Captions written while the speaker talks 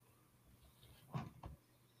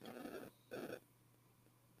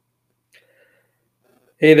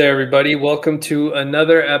Hey there, everybody. Welcome to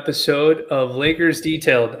another episode of Lakers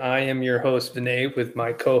Detailed. I am your host, Vinay, with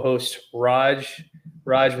my co host, Raj.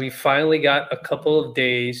 Raj, we finally got a couple of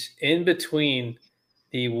days in between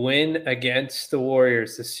the win against the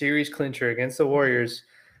Warriors, the series clincher against the Warriors.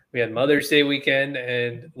 We had Mother's Day weekend,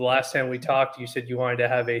 and the last time we talked, you said you wanted to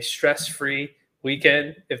have a stress free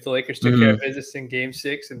weekend if the Lakers took care of Mhm. business in game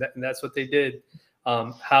six, and that's what they did.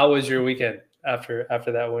 How was your weekend after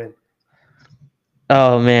that win?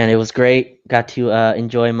 Oh man, it was great. Got to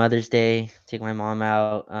enjoy Mother's Day, take my mom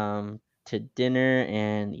out to dinner,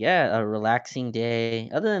 and yeah, a relaxing day.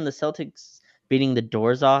 Other than the Celtics beating the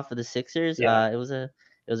doors off of the Sixers, Yeah. it was a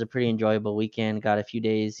pretty enjoyable weekend. Got a few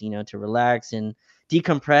days, to relax and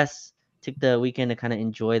decompress. Took the weekend to kind of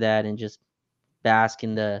enjoy that and just bask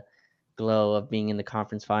in the glow of being in the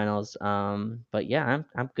conference finals. But yeah,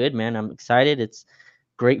 I'm good, man. I'm excited. It's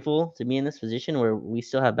grateful to be in this position where we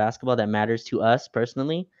still have basketball that matters to us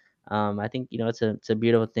personally. I think it's a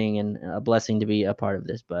beautiful thing and a blessing to be a part of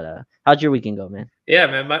this. But how'd your weekend go, man? Yeah,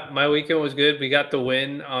 man, my weekend was good. We got the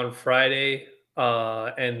win on Friday,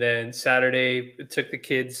 and then Saturday took the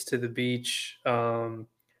kids to the beach, and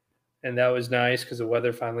that was nice because the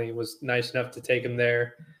weather finally was nice enough to take them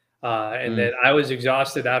there. And Mm. then I was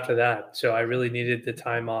exhausted after that, so I really needed the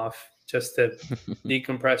time off just to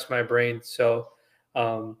decompress my brain. So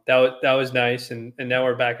that was nice, and now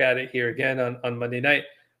we're back at it here again on Monday night.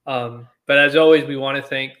 But as always, we want to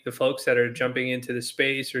thank the folks that are jumping into the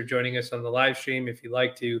space or joining us on the live stream. If you'd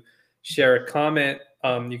like to share a comment,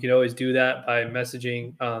 you can always do that by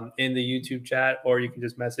messaging in the YouTube chat, or you can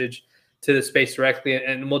just message to the space directly,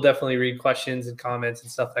 and we'll definitely read questions and comments and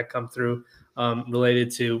stuff that come through related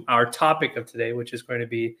to our topic of today, which is going to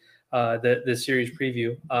be the series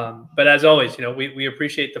preview. But as always, we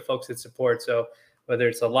appreciate the folks that support. So whether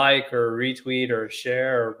it's a like or a retweet or a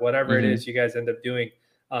share or whatever it Hmm. is you guys end up doing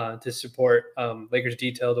to support Lakers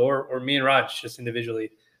Detailed or me and Raj just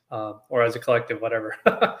individually. Or as a collective, whatever.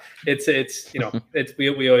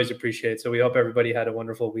 We always appreciate it. So we hope everybody had a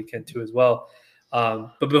wonderful weekend too as well.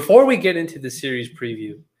 But before we get into the series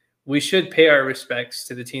preview, we should pay our respects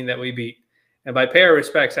to the team that we beat. And by pay our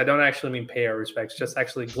respects, I don't actually mean pay our respects, just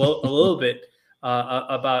actually gloat a little bit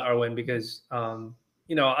about our win because,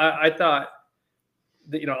 I thought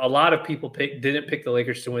that, a lot of people didn't pick the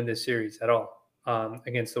Lakers to win this series at all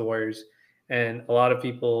against the Warriors. And a lot of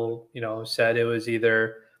people, said it was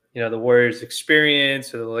either, the Warriors'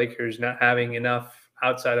 experience or the Lakers not having enough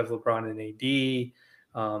outside of LeBron and AD,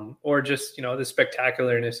 or just the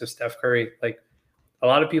spectacularness of Steph Curry. Like a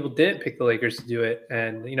lot of people didn't pick the Lakers to do it,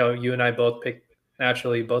 and you and I both picked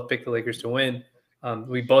the Lakers to win.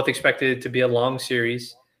 We both expected it to be a long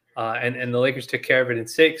series, and the Lakers took care of it in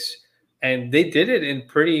six, and they did it in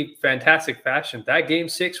pretty fantastic fashion. That game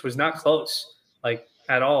six was not close, like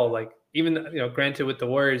at all. Like even granted with the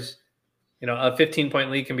Warriors, a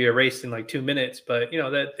 15-point lead can be erased in like 2 minutes, but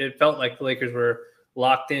that it felt like the Lakers were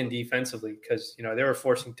locked in defensively because they were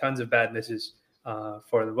forcing tons of bad misses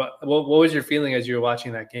for them. What was your feeling as you were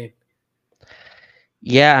watching that game?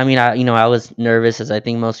 Yeah, I mean, I was nervous as I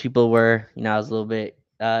think most people were. I was a little bit.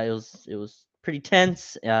 It was pretty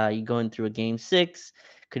tense. You going through a game six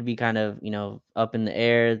could be kind of up in the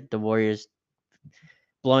air. The Warriors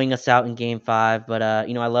blowing us out in game five. But I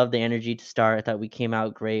love the energy to start. I thought we came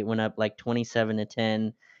out great, went up like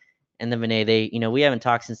 27-10. And then Vinay, we haven't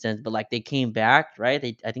talked since then, but like they came back,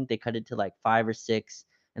 right? I think they cut it to like 5 or 6.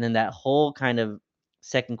 And then that whole kind of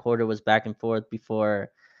second quarter was back and forth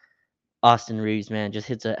before Austin Reeves, man, just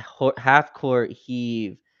hits a half court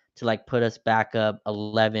heave to like put us back up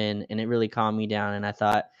 11, and it really calmed me down. And I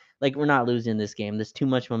thought, like, we're not losing this game. There's too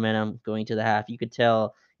much momentum going to the half. You could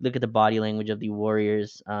tell. Look at the body language of the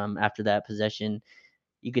Warriors after that possession.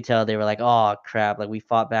 You could tell they were like, "Oh crap!" Like we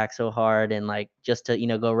fought back so hard, and like just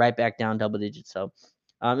to go right back down double digits. So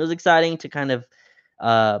it was exciting to kind of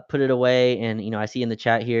put it away. And I see in the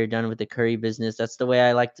chat here, done with the Curry business. That's the way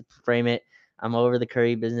I like to frame it. I'm over the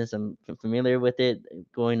Curry business. I'm familiar with it.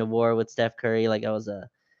 Going to war with Steph Curry, like I was a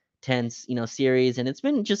tense, series, and it's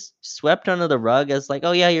been just swept under the rug as like,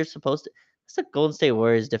 oh yeah, you're supposed to. It's the Golden State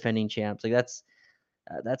Warriors defending champs. Like that's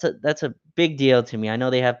a big deal to me. I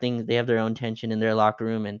know they have things, they have their own tension in their locker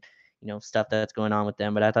room and stuff that's going on with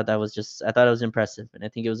them. But I thought it was impressive, and I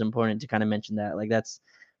think it was important to kind of mention that. Like it's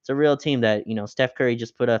a real team that Steph Curry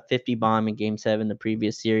just put a 50 bomb in Game 7 the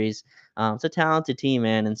previous series. It's a talented team,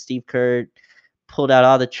 man, and Steve Kerr pulled out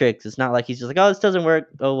all the tricks. It's not like he's just like, oh, this doesn't work.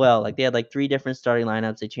 Oh well, like they had like 3 different starting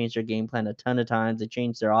lineups. They changed their game plan a ton of times. They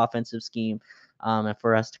changed their offensive scheme, and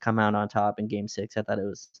for us to come out on top in Game 6, I thought it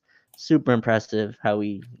was super impressive how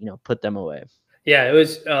we put them away. Yeah, it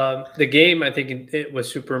was the game. I think it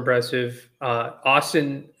was super impressive.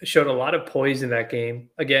 Austin showed a lot of poise in that game.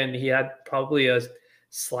 Again, he had probably a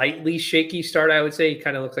slightly shaky start. I would say he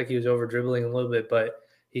kind of looked like he was over dribbling a little bit, but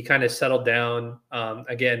he kind of settled down.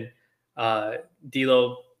 Again, uh,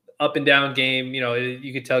 D'Lo up and down game. You know,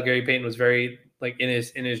 you could tell Gary Payton was very like in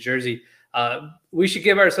his jersey. We should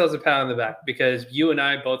give ourselves a pat on the back because you and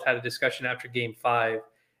I both had a discussion after Game 5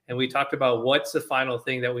 and we talked about what's the final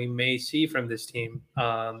thing that we may see from this team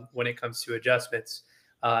when it comes to adjustments.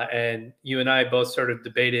 And you and I both sort of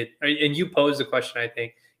debated, and you posed the question, I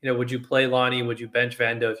think, you know, would you play Lonnie? Would you bench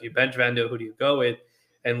Vando? If you bench Vando, who do you go with?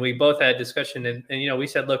 And we both had a discussion, and you know, we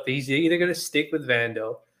said, look, he's either going to stick with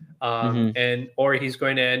Vando, Hmm. and or he's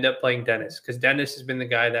going to end up playing Dennis because Dennis has been the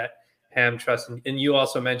guy that Ham trusts. And you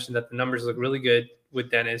also mentioned that the numbers look really good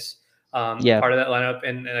with Dennis, Yeah. part of that lineup.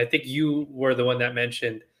 And I think you were the one that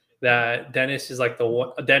mentioned that Dennis is like the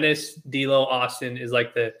one. Dennis, D'Lo, Austin is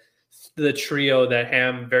like the trio that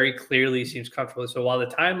Ham very clearly seems comfortable with. So while the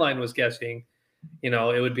timeline was guessing, you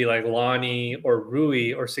know, it would be like Lonnie or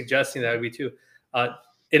Rui or suggesting that would be two. Uh,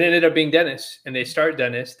 it ended up being Dennis, and they start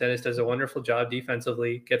Dennis. Dennis does a wonderful job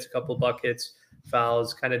defensively, gets a couple buckets,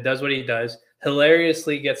 fouls, kind of does what he does.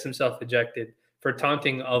 Hilariously gets himself ejected for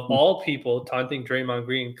taunting of all people, taunting Draymond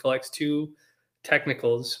Green, collects two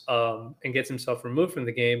technicals and gets himself removed from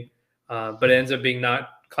the game, but it ends up being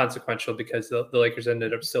not consequential because the Lakers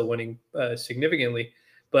ended up still winning significantly.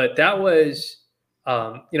 But that was,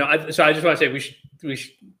 you know, so I just want to say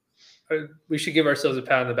we should give ourselves a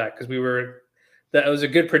pat on the back because we were that was a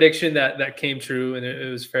good prediction that came true and it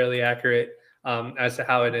was fairly accurate as to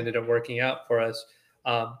how it ended up working out for us.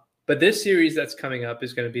 But this series that's coming up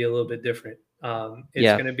is going to be a little bit different. It's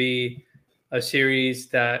Yeah. going to be a series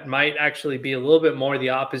that might actually be a little bit more the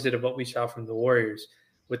opposite of what we saw from the Warriors.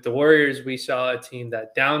 With the Warriors, we saw a team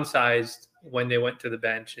that downsized when they went to the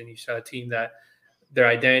bench, and you saw a team that their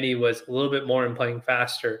identity was a little bit more in playing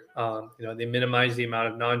faster. You know, they minimized the amount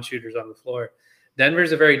of non-shooters on the floor.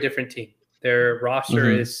 Denver's a very different team. Their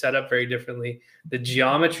roster Hmm. is set up very differently. The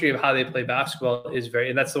geometry of how they play basketball is very,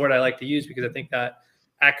 and that's the word I like to use because I think that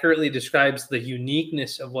accurately describes the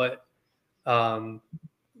uniqueness of what um,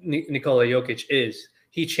 Nikola Jokic is.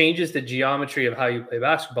 He changes the geometry of how you play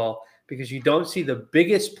basketball because you don't see the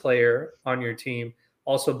biggest player on your team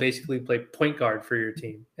also basically play point guard for your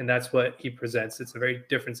team. And that's what he presents. It's a very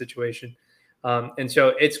different situation. And so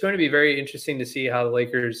it's going to be very interesting to see how the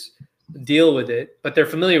Lakers deal with it, but they're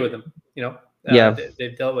familiar with them. You know, Yeah.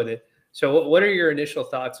 they've dealt with it. So, what are your initial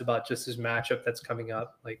thoughts about just this matchup that's coming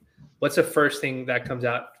up? Like, what's the first thing that comes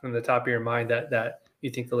out from the top of your mind that you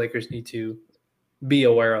think the Lakers need to be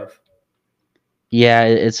aware of? Yeah,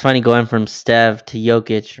 it's funny going from Steph to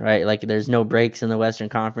Jokic, right? Like there's no breaks in the Western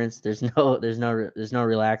Conference. There's no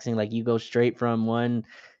relaxing. Like you go straight from one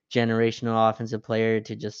generational offensive player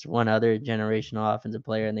to just one other generational offensive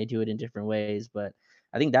player, and they do it in different ways. But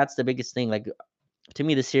I think that's the biggest thing. Like to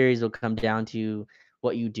me, the series will come down to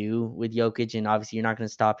what you do with Jokic, and obviously you're not going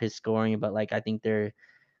to stop his scoring. But like I think they're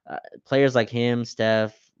players like him,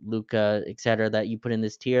 Steph, Luca, etc. that you put in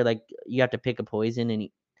this tier, like you have to pick a poison, and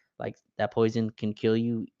like that poison can kill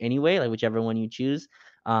you anyway, like whichever one you choose.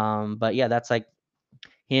 But yeah, that's like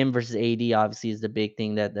him versus AD obviously is the big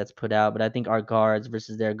thing that's put out. But I think our guards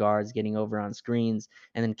versus their guards getting over on screens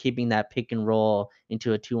and then keeping that pick and roll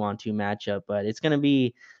into a 2-on-2 matchup. But it's gonna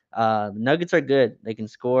be Nuggets are good. They can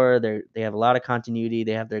score. They have a lot of continuity.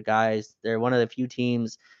 They have their guys. They're one of the few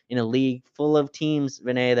teams in a league full of teams,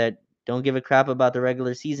 Vinay, that don't give a crap about the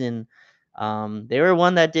regular season. They were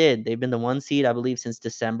one that did. They've been the one seed, I believe, since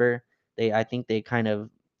December. I think they kind of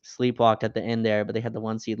sleepwalked at the end there, but they had the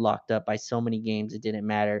one seed locked up by so many games it didn't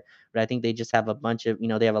matter. But I think they just have a bunch of,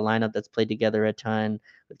 they have a lineup that's played together a ton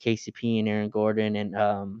with KCP and Aaron Gordon, and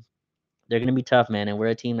they're going to be tough, man. And we're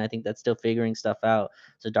a team, I think, that's still figuring stuff out.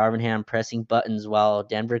 So Darvin Ham pressing buttons while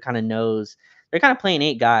Denver kind of knows they're kind of playing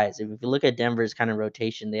eight guys. If you look at Denver's kind of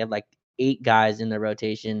rotation, they have like eight guys in their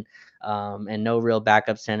rotation, and no real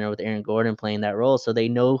backup center with Aaron Gordon playing that role. So they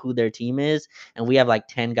know who their team is. And we have like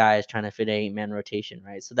 10 guys trying to fit an 8-man rotation,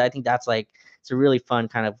 right? So I think that's like, it's a really fun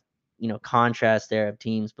kind of, contrast there of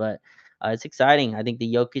teams. But it's exciting. I think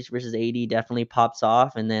the Jokic versus AD definitely pops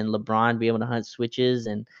off, and then LeBron be able to hunt switches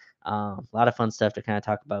and a lot of fun stuff to kind of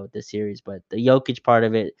talk about with this series. But the Jokic part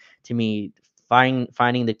of it, to me,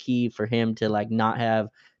 finding the key for him to like not have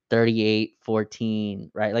 38,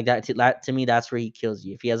 14, right? Like that to me, that's where he kills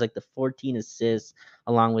you. If he has like the 14 assists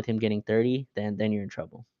along with him getting 30, then you're in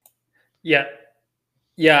trouble. Yeah,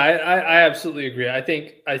 yeah, I absolutely agree. I've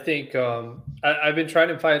been trying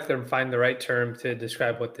to find the right term to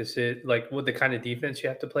describe what this is, like what the kind of defense you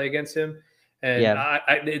have to play against him. And Yeah.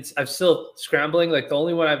 I'm still scrambling. Like the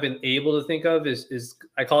only one I've been able to think of is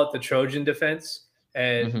I call it the Trojan defense,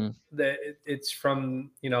 and Hmm. it's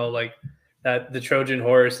from like that the Trojan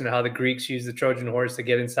horse and how the Greeks used the Trojan horse to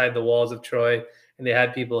get inside the walls of Troy, and they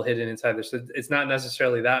had people hidden inside there. So it's not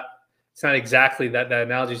necessarily that. It's not exactly that. That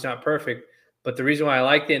analogy is not perfect, but the reason why I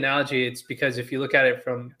like the analogy, it's because if you look at it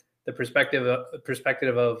from the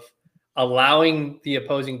perspective of allowing the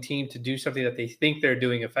opposing team to do something that they think they're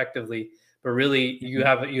doing effectively, but really you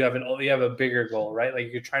have a bigger goal, right?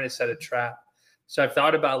 Like you're trying to set a trap. So I've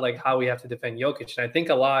thought about like how we have to defend Jokic, and I think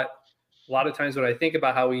a lot of times when I think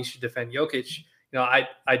about how we should defend Jokic,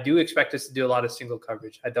 I do expect us to do a lot of single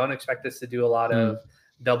coverage. I don't expect us to do a lot of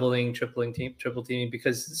doubling, triple teaming,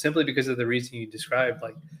 because of the reason you described.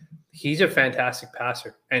 Like he's a fantastic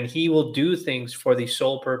passer, and he will do things for the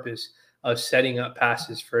sole purpose of setting up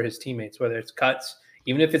passes for his teammates, whether it's cuts,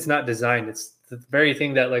 even if it's not designed. It's the very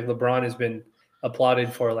thing that like LeBron has been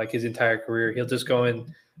applauded for like his entire career. He'll just go and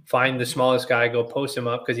find the smallest guy, go post him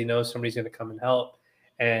up because he knows somebody's going to come and help.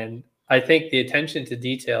 And I think the attention to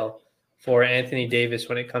detail for Anthony Davis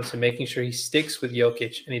when it comes to making sure he sticks with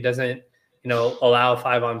Jokic and he doesn't, allow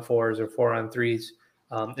 5-on-4s or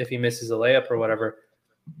 4-on-3s if he misses a layup or whatever.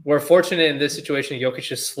 We're fortunate in this situation.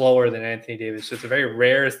 Jokic is slower than Anthony Davis, so it's a very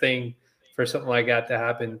rare thing for something like that to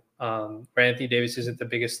happen. Where Anthony Davis isn't the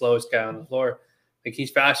biggest, slowest guy on the floor. Like he's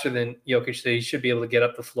faster than Jokic, so he should be able to get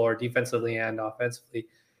up the floor defensively and offensively.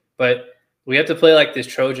 But we have to play like this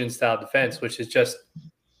Trojan style defense, which is just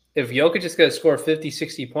if Jokic is going to score 50,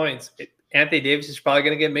 60 points, Anthony Davis is probably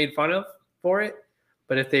going to get made fun of for it.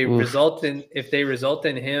 But if they result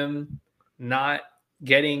in him not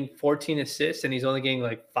getting 14 assists and he's only getting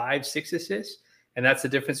like 5-6 assists, and that's the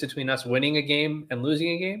difference between us winning a game and losing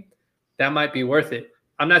a game, that might be worth it.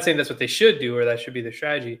 I'm not saying that's what they should do or that should be the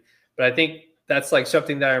strategy, but I think that's like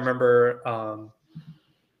something that I remember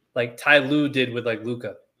like Ty Lue did with like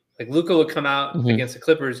Luka. Like Luka would come out against the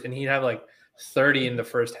Clippers and he'd have like 30 in the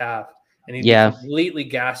first half, and he'd be completely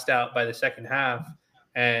gassed out by the second half.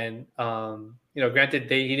 And granted,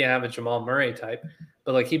 he didn't have a Jamal Murray type,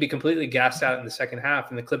 but like he'd be completely gassed out in the second half,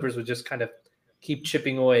 and the Clippers would just kind of keep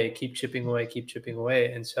chipping away.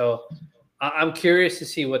 And so I'm curious to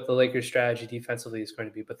see what the Lakers' strategy defensively is going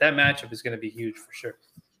to be, but that matchup is going to be huge for sure.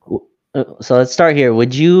 So let's start here.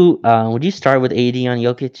 Would you start with AD on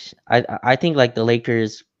Jokic? I think like the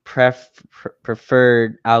Lakers'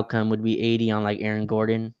 preferred outcome would be AD on like Aaron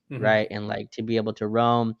Gordon, right? And like to be able to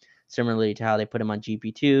roam similarly to how they put him on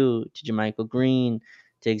GP2, to JaMychal Green,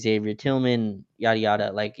 to Xavier Tillman, yada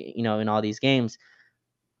yada. Like in all these games,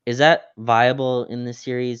 is that viable in this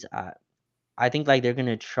series? I think like they're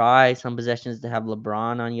gonna try some possessions to have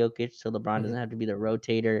LeBron on Jokic, so LeBron doesn't have to be the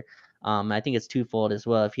rotator. I think it's twofold as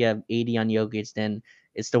well. If you have AD on Jokic, then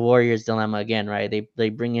it's the Warriors' dilemma again, right? They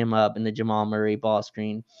bring him up in the Jamal Murray ball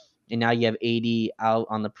screen, and now you have AD out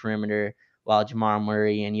on the perimeter while Jamal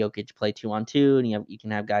Murray and Jokic play 2-on-2, and you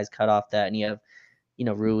can have guys cut off that, and you have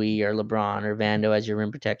Rui or LeBron or Vando as your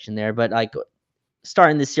rim protection there. But like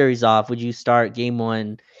starting this series off, would you start game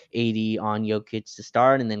 1 AD on Jokic to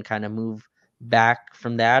start, and then kind of move back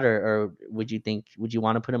from that, or would you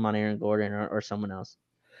want to put him on Aaron Gordon or someone else?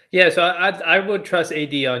 Yeah, so I would trust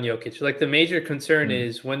AD on Jokic. Like the major concern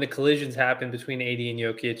is when the collisions happen between AD and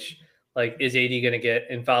Jokic, like is AD going to get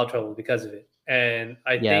in foul trouble because of it? And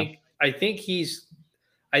I think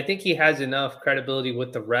he has enough credibility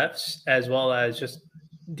with the refs as well as just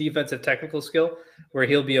defensive technical skill where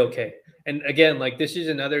he'll be okay. And again, like this is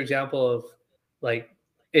another example of like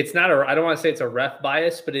it's not I don't want to say it's a ref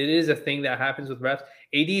bias, but it is a thing that happens with refs.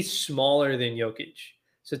 AD's smaller than Jokic.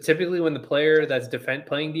 So typically when the player that's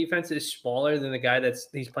playing defense is smaller than the guy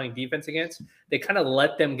he's playing defense against, they kind of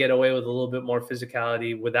let them get away with a little bit more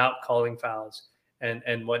physicality without calling fouls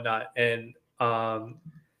and whatnot. And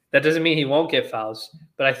that doesn't mean he won't get fouls,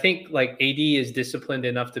 but I think like AD is disciplined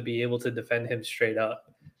enough to be able to defend him straight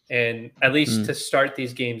up and at least to start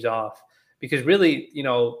these games off. Because really,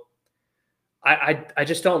 I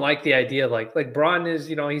just don't like the idea like Bron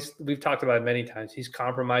is, we've talked about it many times. He's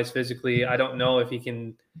compromised physically. I don't know if he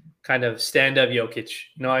can kind of stand up Jokic.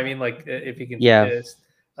 You know what I mean? Like if he can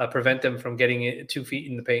prevent them from getting 2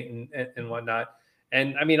 feet in the paint and whatnot.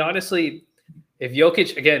 And I mean, honestly, if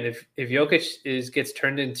Jokic, again, if Jokic gets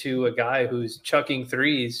turned into a guy who's chucking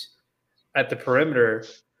threes at the perimeter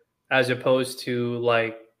as opposed to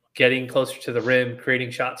like getting closer to the rim,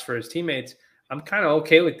 creating shots for his teammates, I'm kind of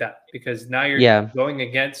okay with that because now you're going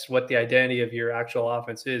against what the identity of your actual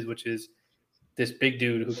offense is, which is this big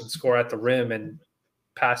dude who can score at the rim and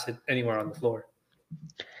pass it anywhere on the floor.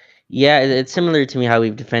 Yeah, it's similar to me how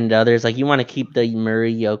we've defended others. Like you want to keep the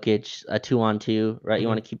Murray Jokic a 2-on-2, right? You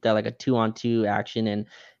want Mhm. to keep that like a 2-on-2 action and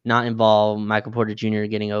not involve Michael Porter Jr.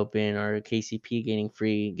 getting open or KCP getting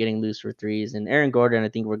free, getting loose for threes. And Aaron Gordon, I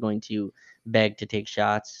think we're going to beg to take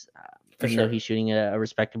shots, For even though sure. he's shooting a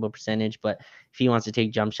respectable percentage. But if he wants to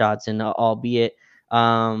take jump shots, and albeit,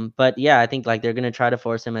 but yeah, I think like they're gonna try to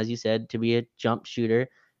force him, as you said, to be a jump shooter.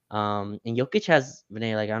 And Jokic has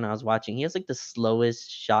Vinay, like I don't know, I was watching. He has like the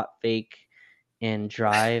slowest shot fake and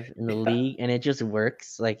drive in the Yeah. league, and it just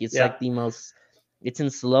works. Like it's Yeah. like the most. It's in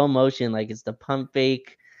slow motion. Like it's the pump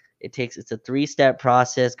fake. It's a 3-step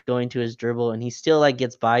process going to his dribble, and he still like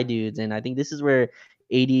gets by dudes. And I think this is where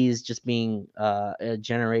AD is just being a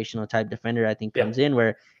generational type defender. I think Yeah. comes in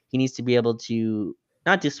where he needs to be able to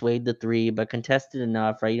not dissuade the three, but contest it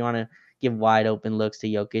enough, right? You don't want to give wide open looks to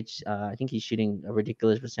Jokic. I think he's shooting a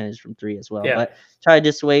ridiculous percentage from three as well. Yeah. But try to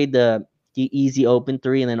dissuade the easy open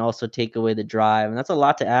three and then also take away the drive. And that's a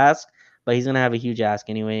lot to ask, but he's gonna have a huge ask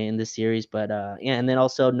anyway in this series. But yeah, and then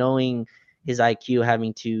also knowing his IQ,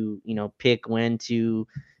 having to pick when to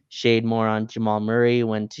shade more on Jamal Murray,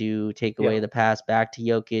 when to take Yeah. away the pass back to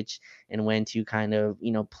Jokic, and when to kind of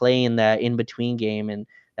play in that in between game. And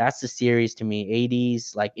that's the series to me.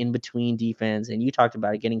 AD's like in between defense, and you talked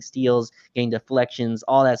about it, getting steals, getting deflections,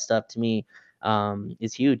 all that stuff to me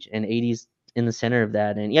is huge. And AD's in the center of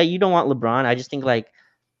that. And yeah, you don't want LeBron. I just think like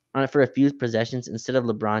for a few possessions, instead of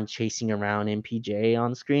LeBron chasing around MPJ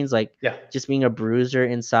on screens, like Yeah. just being a bruiser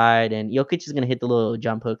inside, and Jokic is gonna hit the little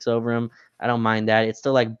jump hooks over him. I don't mind that. It's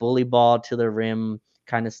still like bully ball to the rim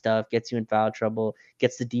kind of stuff, gets you in foul trouble,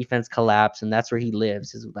 gets the defense collapse, and that's where he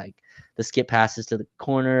lives. Is like the skip passes to the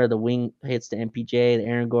corner, the wing hits to MPJ, the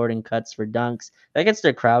Aaron Gordon cuts for dunks. That gets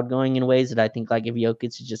their crowd going in ways that I think like if Jokic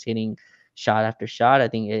is just hitting shot after shot, I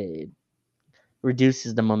think it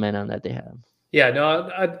reduces the momentum that they have. Yeah, no,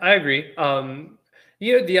 I agree.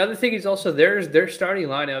 Yeah, the other thing is also their starting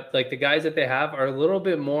lineup, like the guys that they have are a little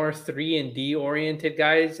bit more 3 and D oriented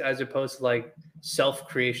guys as opposed to like self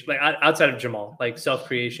creation, like outside of Jamal, like self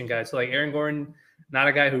creation guys. So like Aaron Gordon, not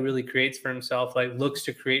a guy who really creates for himself, like looks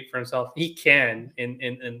to create for himself. He can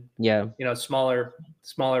in Yeah. smaller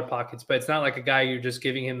pockets, but it's not like a guy you're just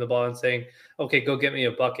giving him the ball and saying, okay, go get me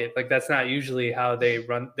a bucket. Like that's not usually how they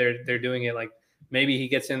run. They're doing it. Like maybe he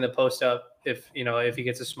gets in the post up if he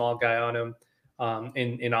gets a small guy on him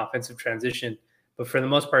in offensive transition. But for the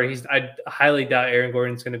most part, I highly doubt Aaron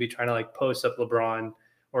Gordon's going to be trying to like post up LeBron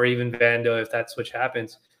or even Vando if that switch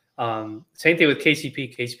happens. Same thing with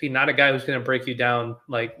KCP. KCP, not a guy who's going to break you down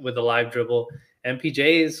like with a live dribble.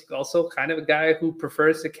 MPJ is also kind of a guy who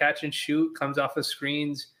prefers to catch and shoot, comes off of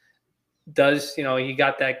screens, does he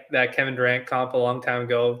got that Kevin Durant comp a long time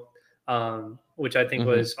ago, which I think Hmm.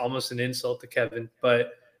 was almost an insult to Kevin.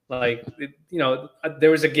 But like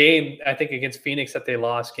there was a game I think against Phoenix that they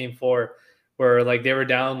lost, game 4, where like they were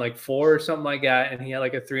down like 4 or something like that, and he had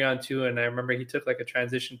like a 3-on-2, and I remember he took like a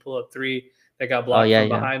transition pull up three that got Oh blocked yeah, from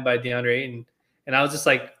yeah. behind by DeAndre Ayton, and I was just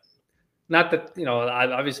like, not that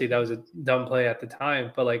obviously that was a dumb play at the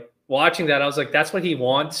time, but like watching that, I was like, that's what he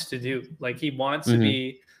wants to do. Like he wants to Hmm.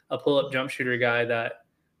 be a pull-up jump shooter guy that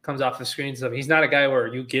comes off the screen stuff. He's not a guy where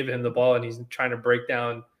you give him the ball and he's trying to break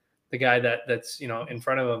down the guy that's in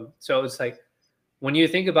front of him. So it's like when you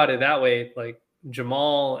think about it that way, like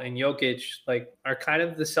Jamal and Jokic like are kind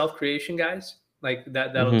of the self-creation guys, like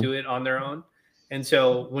that'll Hmm. do it on their own. And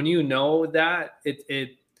so when you know that,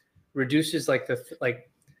 it reduces like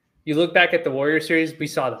you look back at the Warrior series, we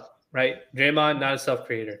saw that, right? Draymond, not a self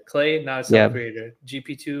creator. Clay, not a self Yeah. creator.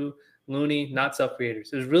 GP2, Looney, not self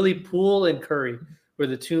creators. It was really Poole and Curry were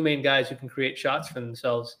the two main guys who can create shots for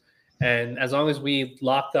themselves. And as long as we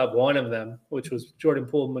locked up one of them, which was Jordan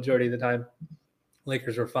Poole, majority of the time,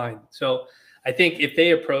 Lakers were fine. So I think if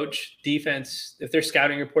they approach defense, if their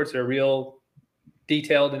scouting reports are real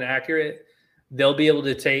detailed and accurate, they'll be able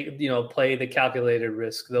to play the calculated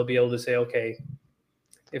risk. They'll be able to say, okay,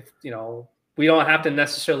 if we don't have to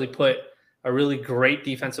necessarily put a really great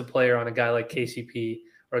defensive player on a guy like KCP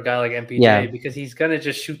or a guy like MPJ Yeah. because he's gonna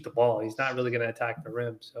just shoot the ball. He's not really gonna attack the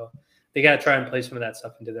rim. So they got to try and play some of that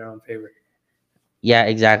stuff into their own favor. Yeah,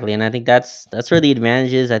 exactly. And I think that's where the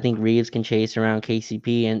advantage is. I think Reeves can chase around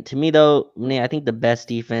KCP. And to me though, I think the best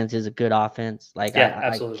defense is a good offense. Like Yeah, I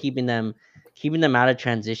absolutely. keeping them out of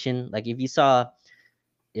transition. Like if you saw,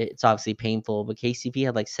 it's obviously painful, but KCP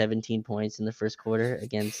had like 17 points in the first quarter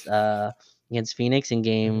against Phoenix in Mhm.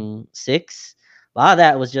 game 6. A lot of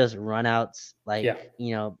that was just runouts, Yeah,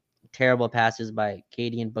 like terrible passes by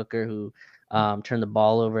Katie and Booker, who turned the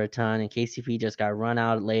ball over a ton, and KCP just got run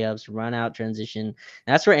out layups, run out transition. And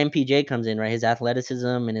that's where MPJ comes in, right? His athleticism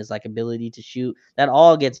and his like ability to shoot, that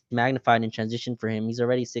all gets magnified in transition for him. He's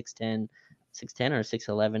already 6'10 or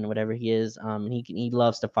 6'11, whatever he is. And he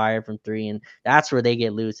loves to fire from three, and that's where they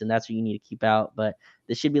get loose, and that's what you need to keep out. But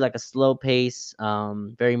this should be like a slow pace,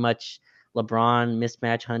 very much LeBron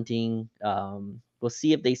mismatch hunting. We'll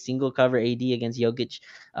see if they single cover AD against Jokic.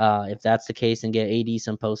 If that's the case, and get AD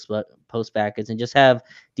some post backers, and just have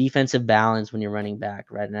defensive balance when you're running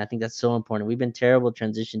back, right? And I think that's so important. We've been terrible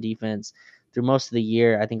transition defense through most of the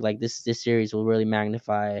year. I think like this series will really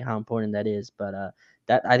magnify how important that is. But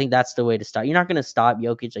that I think that's the way to start. You're not going to stop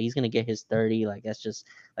Jokic. Like, he's going to get his 30. Like, that's just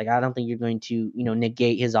like, I don't think you're going to,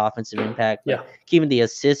 negate his offensive impact. But keeping the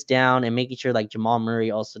assist down and making sure like Jamal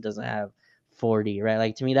Murray also doesn't have 40, right?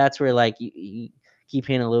 Like, to me, that's where like you keep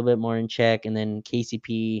him a little bit more in check. And then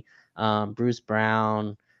KCP, Bruce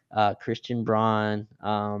Brown, Christian Braun.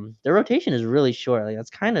 Their rotation is really short. Like, that's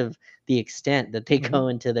kind of the extent that they go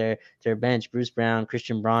into their bench. Bruce Brown,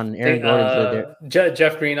 Christian Braun, and Aaron Gordon's there.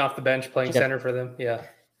 Jeff Green off the bench playing center for them. Yeah.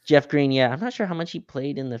 Jeff Green, yeah. I'm not sure how much he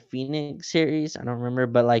played in the Phoenix series. I don't remember.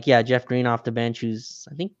 But like, yeah, Jeff Green off the bench, who's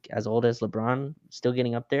I think as old as LeBron, still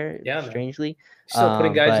getting up there. Yeah, strangely. Still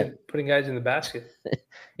putting guys in the basket.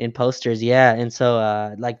 In posters, yeah. And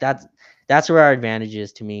so like that's where our advantage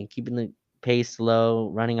is, to me. Keeping the pace low,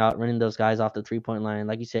 running those guys off the 3-point line.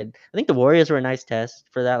 Like you said, I think the Warriors were a nice test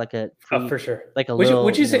for that. Like for sure. Like a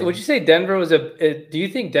would you say Denver was do you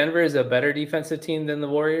think Denver is a better defensive team than the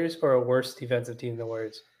Warriors, or a worse defensive team than the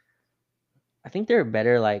Warriors? I think they're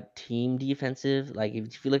better like team defensive. Like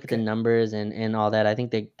if you look at the numbers and all that, I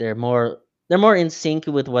think they're more in sync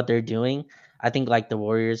with what they're doing. I think like the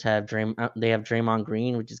Warriors have they have Draymond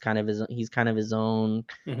Green, which is kind of his own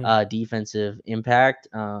defensive impact.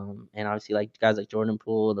 And obviously like guys like Jordan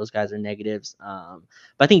Poole, those guys are negatives. But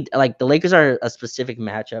I think like the Lakers are a specific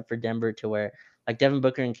matchup for Denver, to where like Devin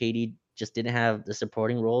Booker and KD just didn't have the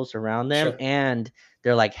supporting roles around them, and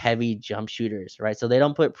they're like heavy jump shooters, right? So they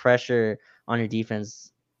don't put pressure on your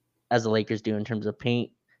defense as the Lakers do in terms of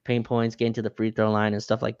paint points, getting to the free throw line and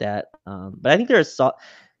stuff like that. But I think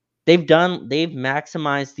they've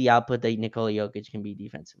maximized the output that Nikola Jokic can be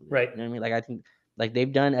defensively. Right. You know what I mean? Like, I think like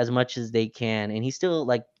they've done as much as they can, and he's still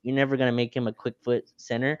like, you're never going to make him a quick foot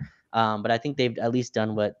center. But I think they've at least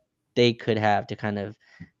done what they could have to kind of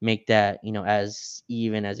make that, as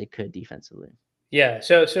even as it could defensively. Yeah.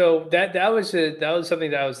 So that was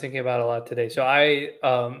something that I was thinking about a lot today. So I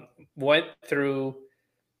went through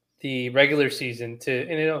the regular season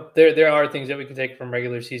and there are things that we can take from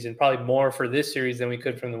regular season, probably more for this series than we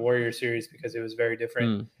could from the Warrior series, because it was very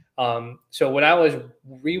different. So when I was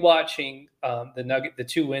rewatching the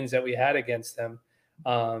 2 wins that we had against them,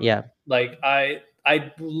 like I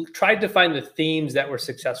tried to find the themes that were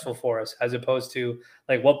successful for us, as opposed to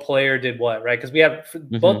like what player did what, right? Because we have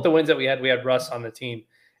both the wins that we had Russ on the team,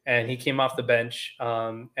 and he came off the bench,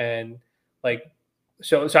 and like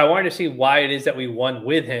so I wanted to see why it is that we won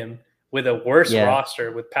with him, with a worse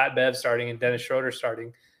roster, with Pat Bev starting and Dennis Schroeder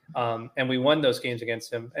starting, and we won those games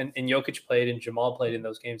against him. And Jokic played, and Jamal played in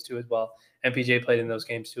those games too as well. MPJ played in those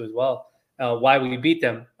games too as well. Why we beat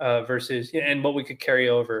them versus, and what we could carry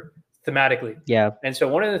over thematically. Yeah. And so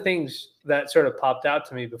one of the things that sort of popped out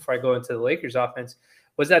to me before I go into the Lakers offense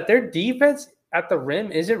was that their defense at the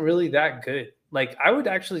rim isn't really that good. Like, I would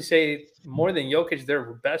actually say more than Jokic,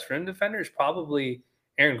 their best rim defender is probably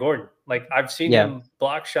Aaron Gordon. Like, I've seen him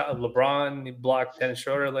block shot of LeBron, he blocked Dennis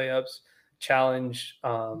Schroeder layups, challenge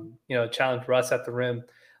Russ at the rim.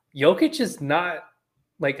 Jokic is not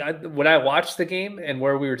like, when I watched the game and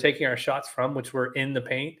where we were taking our shots from, which were in the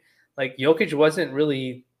paint, like Jokic wasn't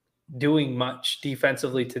really doing much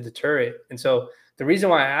defensively to deter it. And so the reason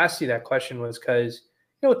why I asked you that question was because,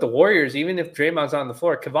 with the Warriors, even if Draymond's on the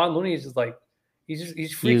floor, Kevon Looney is like,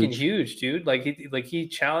 he's freaking huge, dude. Like he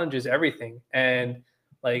challenges everything. And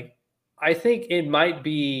like, I think it might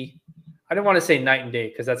be, I don't want to say night and day,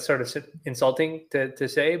 because that's sort of insulting to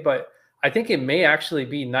say, but I think it may actually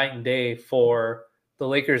be night and day for the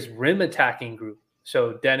Lakers rim attacking group.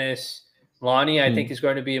 So Dennis, Lonnie, I think is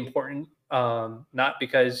going to be important. Not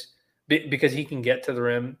because he can get to the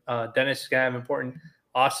rim. Dennis is going to have important.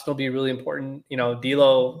 Austin will be really important.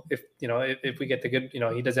 D'Lo, if we get the good,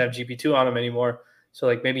 he doesn't have GP2 on him anymore. So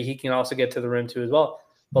like, maybe he can also get to the rim too as well.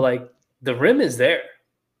 But like, the rim is there.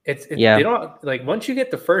 They don't, like, once you get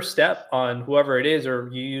the first step on whoever it is, or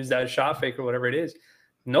you use that shot fake or whatever it is,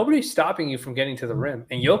 nobody's stopping you from getting to the rim.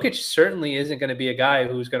 And Jokic certainly isn't going to be a guy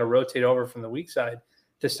who's going to rotate over from the weak side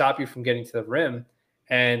to stop you from getting to the rim.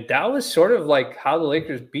 And that was sort of like how the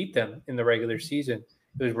Lakers beat them in the regular season.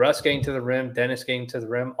 It was Russ getting to the rim, Dennis getting to the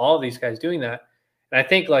rim, all of these guys doing that. And I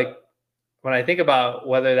think like when I think about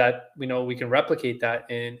whether that we can replicate that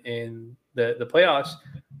in the playoffs,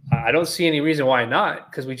 I don't see any reason why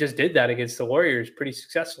not, because we just did that against the Warriors pretty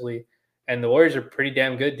successfully, and the Warriors are pretty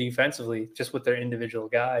damn good defensively just with their individual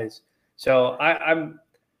guys. So I'm.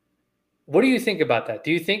 What do you think about that?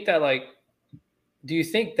 Do you think that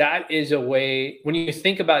is a way, when you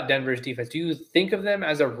think about Denver's defense, do you think of them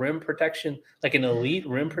as a rim protection, like an elite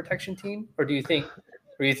rim protection team, or do you think,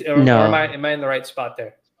 or No. am I in the right spot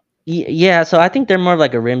there? Yeah, so I think they're more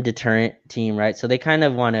like a rim deterrent team, right? So they kind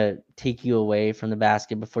of want to take you away from the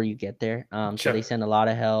basket before you get there. So they Sure. send a lot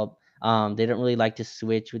of help. They don't really like to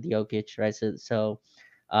switch with Jokic, right?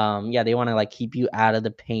 Yeah, they want to like keep you out of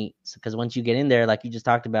the paint. Because once you get in there, like you just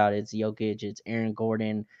talked about, it's Jokic, it's Aaron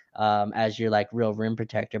Gordon, as your like real rim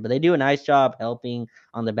protector. But they do a nice job helping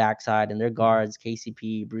on the backside, and their guards,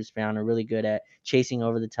 KCP, Bruce Brown, are really good at chasing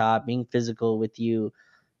over the top, being physical with you.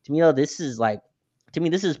 To me, though, this is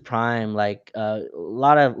prime. Like a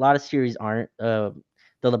lot of series aren't the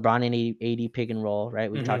LeBron and AD pick and roll, right?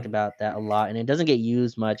 We've talked Mm-hmm. about that a lot, and it doesn't get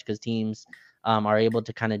used much because teams are able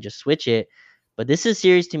to kind of just switch it. But this is a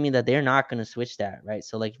series to me that they're not going to switch that, right?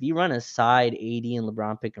 So like if you run a side AD and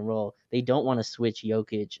LeBron pick and roll, they don't want to switch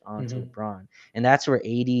Jokic onto Mm-hmm. LeBron, and that's where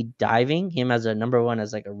AD diving him as a number one,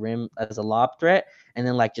 as like a rim, as a lob threat, and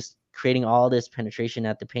then like just creating all this penetration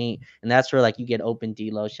at the paint, and that's where like you get open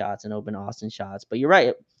D'Lo shots and open Austin shots. But you're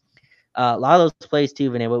right, a lot of those plays too,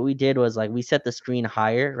 Vinay, what we did was like we set the screen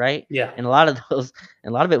higher, right? Yeah. And a lot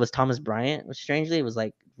of it was Thomas Bryant, which strangely was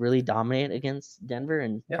like really dominant against Denver,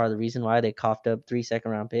 and Yeah. part of the reason why they coughed up 3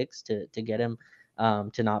 second-round picks to get him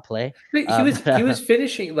to not play. He was But he was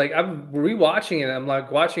finishing, like I'm rewatching it. I'm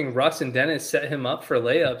like watching Russ and Dennis set him up for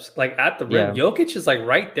layups, like at the rim. yeah, Jokic is like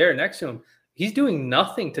right there next to him. He's doing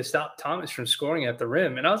nothing to stop Thomas from scoring at the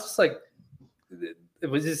rim. And I was just like,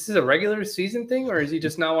 was this a regular season thing, or is he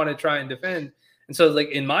just not want to try and defend? And so, like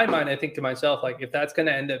in my mind, I think to myself, like if that's going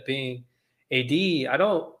to end up being AD, I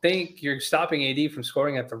don't think you're stopping AD from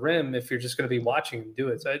scoring at the rim if you're just going to be watching him do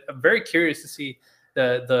it. So I'm very curious to see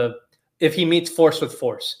the if he meets force with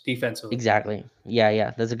force defensively. exactly.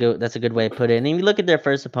 Yeah. That's a good way to put it. And then you look at their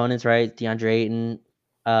first opponents, right? DeAndre Ayton.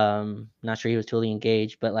 Not sure he was totally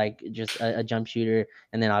engaged, but like just a jump shooter.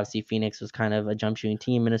 And then obviously Phoenix was kind of a jump shooting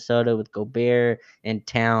team. Minnesota with Gobert and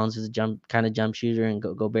Towns, who's a jump shooter, and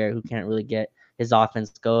Gobert, who can't really get his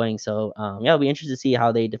offense going. So yeah, it'll be interesting to see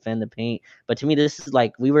how they defend the paint. But to me, this is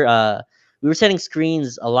like we were setting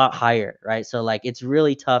screens a lot higher, right? So like it's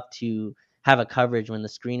really tough to have a coverage when the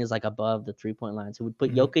screen is like above the 3-point line. So we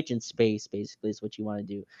put Mhm. Jokic in space, basically, is what you want to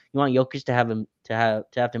do. You want Jokic to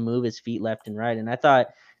have to move his feet left and right. And I thought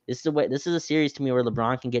this is a series to me where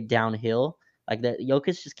LeBron can get downhill. Like that,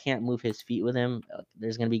 Jokic just can't move his feet with him.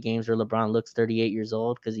 There's gonna be games where LeBron looks 38 years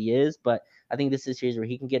old, because he is. But I think this is a series where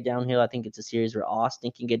he can get downhill. I think it's a series where Austin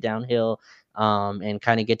can get downhill, and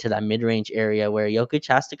kind of get to that mid range area where Jokic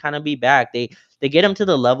has to kind of be back. They get him to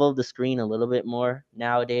the level of the screen a little bit more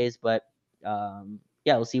nowadays, but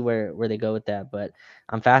yeah, we'll see where they go with that. But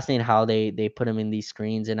I'm fascinated how they put him in these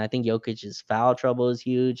screens, and I think Jokic's foul trouble is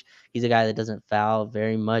huge. He's a guy that doesn't foul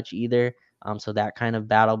very much either. So that kind of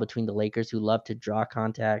battle between the Lakers, who love to draw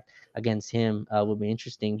contact, against him will be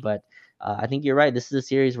interesting. But I think you're right. This is a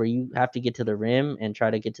series where you have to get to the rim and try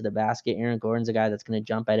to get to the basket. Aaron Gordon's a guy that's going to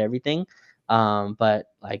jump at everything. But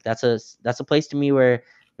like that's a place to me where,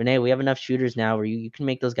 Renee, we have enough shooters now where you can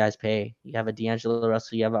make those guys pay. You have a D'Angelo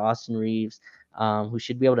Russell, you have an Austin Reeves, who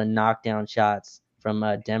should be able to knock down shots from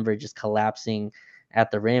Denver just collapsing at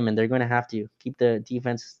the rim, and they're going to have to keep the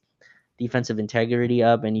defensive integrity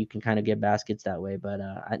up, and you can kind of get baskets that way. But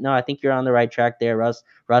no, I think you're on the right track there.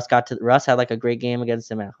 Russ had like a great game against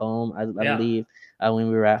them at home, I Yeah. believe. When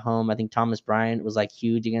we were at home, I think Thomas Bryant was like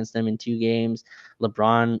huge against them in 2 games.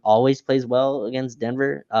 LeBron always plays well against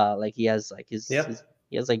Denver. Like he has like Yeah.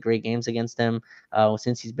 he has like great games against them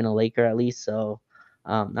since he's been a Laker, at least. So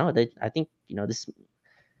no, I think this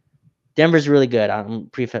Denver's really good.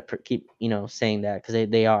 I'm keep saying that because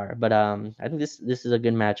they are. But I think this is a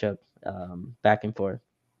good matchup, back and forth.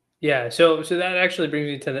 Yeah, so that actually brings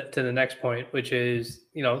me to the next point, which is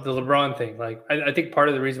the LeBron thing. Like I think part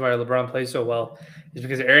of the reason why LeBron plays so well is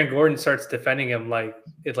because Aaron Gordon starts defending him like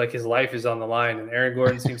his life is on the line, and Aaron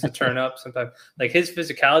Gordon seems to turn up sometimes. Like his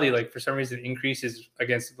physicality, like for some reason, increases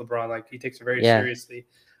against LeBron. Like he takes it very Yeah, seriously.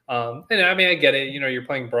 And I mean, I get it. You're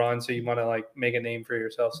playing Braun, so you want to like make a name for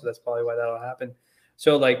yourself. So that's probably why that'll happen.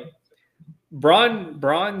 So like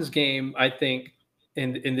Braun's game, I think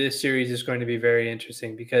in this series is going to be very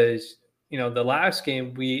interesting because the last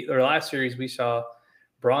series we saw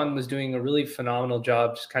Braun was doing a really phenomenal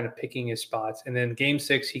job just kind of picking his spots. And then game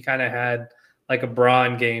 6, he kind of had like a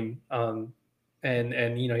Braun game.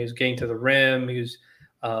 And he was getting to the rim. He was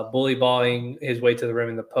bully balling his way to the rim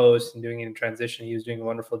in the post and doing it in transition. He was doing a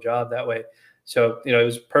wonderful job that way. So, it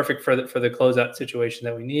was perfect for the closeout situation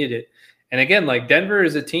that we needed it. And again, like Denver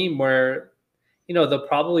is a team where, they'll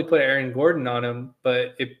probably put Aaron Gordon on him,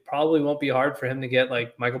 but it probably won't be hard for him to get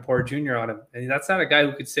like Michael Porter Jr. on him. And that's not a guy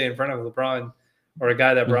who could stay in front of LeBron or a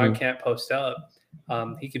guy that Bron can't post up.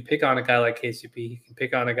 He can pick on a guy like KCP. He can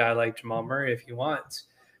pick on a guy like Jamal Murray if he wants.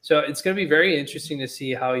 So it's going to be very interesting to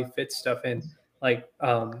see how he fits stuff in,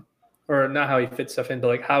 or not how he fits stuff in, but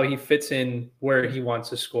like how he fits in where he wants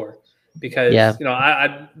to score. Because,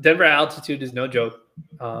 Denver altitude is no joke.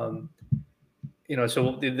 So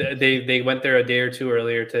they went there a day or two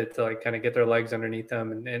earlier to like kind of get their legs underneath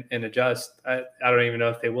them and adjust. I don't even know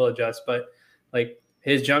if they will adjust, but like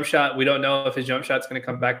his jump shot, we don't know if his jump shot's going to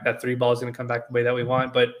come back. That 3 ball is going to come back the way that we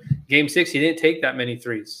want. But game 6, he didn't take that many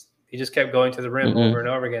threes. He just kept going to the rim over and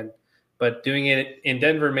over again. But doing it in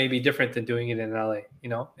Denver may be different than doing it in LA,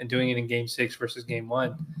 and doing it in game 6 versus game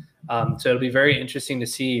 1. So it'll be very interesting to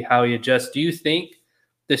see how he adjusts. Do you think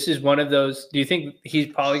this is one of those? Do you think he's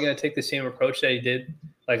probably going to take the same approach that he did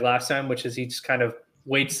like last time, which is he just kind of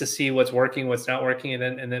waits to see what's working, what's not working,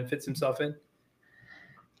 and then fits himself in?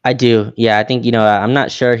 I do. Yeah, I think, I'm not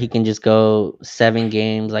sure he can just go 7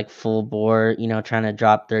 games like full bore, trying to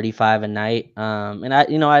drop 35 a night. And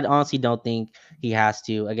I honestly don't think he has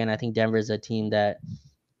to. Again, I think Denver is a team that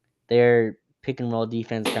their pick and roll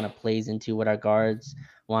defense kind of plays into what our guards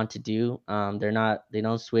want to do. They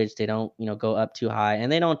don't switch, they don't, go up too high,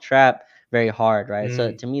 and they don't trap very hard, right?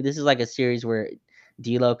 So to me, this is like a series where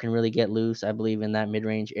D'Lo can really get loose, I believe, in that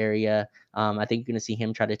mid-range area. I think you're going to see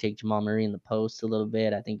him try to take Jamal Murray in the post a little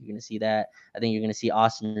bit. I think you're going to see that. I think you're going to see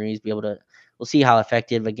Austin Reeves be able to. We'll see how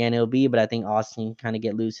effective again it'll be, but I think Austin kind of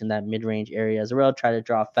get loose in that mid-range area as well. Try to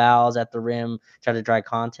draw fouls at the rim, try to drive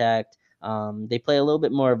contact. They play a little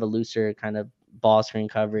bit more of a looser kind of ball screen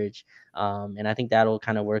coverage, and I think that'll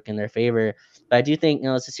kind of work in their favor. But I do think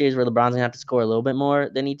it's a series where LeBron's gonna have to score a little bit more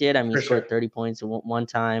than he did. I mean, he scored 30 points at one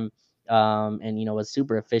time. And was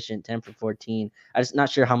super efficient, 10 for 14. I'm just not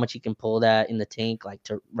sure how much he can pull that in the tank like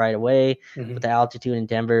to right away with the altitude in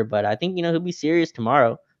Denver, but I think he'll be serious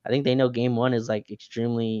tomorrow. I think they know game 1 is like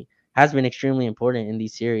has been extremely important in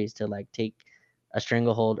these series to like take a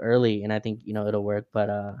stranglehold early, and I think it'll work. But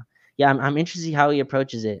yeah, I'm interested to see how he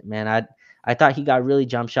approaches it, man. I thought he got really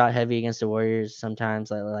jump shot heavy against the Warriors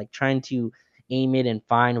sometimes, like trying to aim it and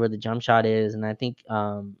find where the jump shot is, and I think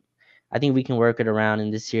we can work it around in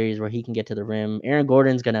this series where he can get to the rim. Aaron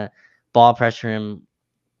Gordon's going to ball pressure him.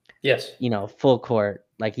 Yes. Full court.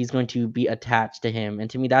 Like he's going to be attached to him. And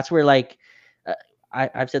to me, that's where like,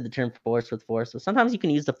 I've said the term force with force. So sometimes you can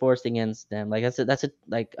use the force against them. Like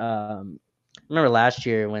remember last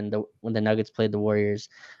year when the Nuggets played the Warriors,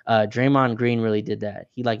 Draymond Green really did that.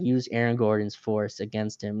 He like used Aaron Gordon's force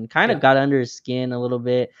against him and kind of got under his skin a little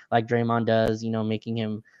bit, like Draymond does, making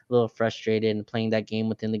him a little frustrated and playing that game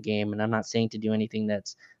within the game. And I'm not saying to do anything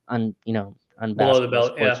that's below the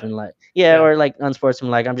belt, sportsmanlike. Or like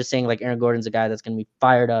unsportsmanlike. I'm just saying like Aaron Gordon's a guy that's gonna be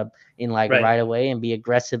fired up in like right away and be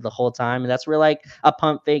aggressive the whole time. And that's where like a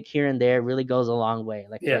pump fake here and there really goes a long way.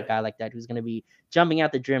 Like for a guy like that who's gonna be jumping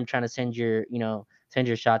out the gym trying to send your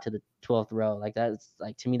shot to the 12th row. Like that's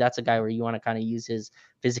like to me, that's a guy where you want to kind of use his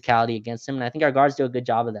physicality against him. And I think our guards do a good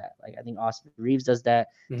job of that. Like I think Austin Reeves does that,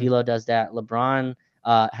 D'Lo does that, LeBron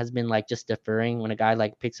has been like just deferring when a guy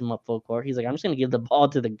like picks him up full court. He's like, I'm just gonna give the ball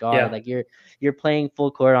to the guard. Like you're playing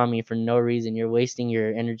full court on me for no reason. You're wasting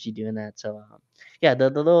your energy doing that. So the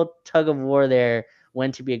little tug of war there,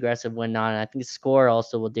 when to be aggressive, when not. And I think the score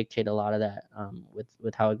also will dictate a lot of that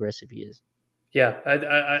with how aggressive he is. Yeah,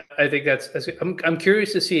 I think that's I'm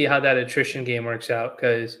curious to see how that attrition game works out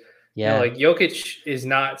because like Jokic is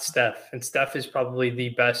not Steph, and Steph is probably the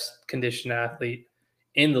best conditioned athlete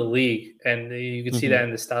in the league, and you can see that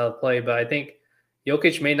in the style of play. But I think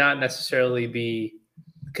Jokic may not necessarily be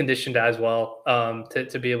conditioned as well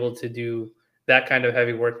to be able to do that kind of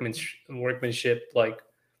heavy workmanship. Like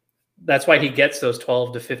that's why he gets those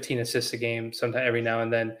 12 to 15 assists a game sometime every now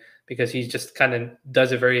and then, because he just kind of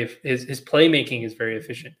does it his playmaking is very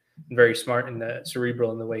efficient and very smart and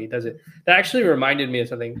cerebral in the way he does it. That actually reminded me of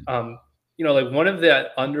something. Like one of the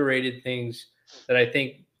underrated things that I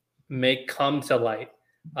think may come to light,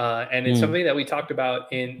 and it's something that we talked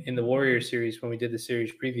about in the Warriors series when we did the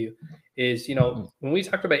series preview, is when we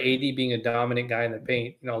talked about AD being a dominant guy in the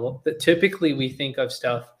paint, typically we think of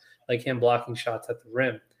stuff like him blocking shots at the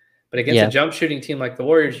rim. But against a jump shooting team like the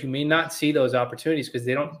Warriors, you may not see those opportunities because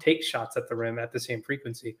they don't take shots at the rim at the same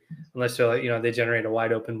frequency, unless they're they generate a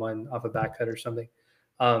wide open one off a back cut or something.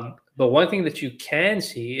 But one thing that you can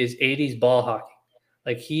see is AD's ball hawking.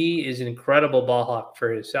 Like, he is an incredible ball hawk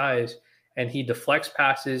for his size, and he deflects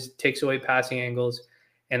passes, takes away passing angles.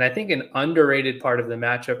 And I think an underrated part of the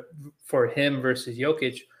matchup for him versus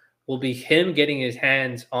Jokic will be him getting his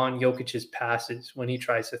hands on Jokic's passes when he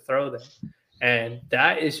tries to throw them. And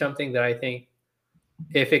that is something that I think,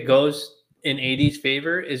 if it goes in AD's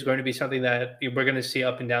favor, is going to be something that we're going to see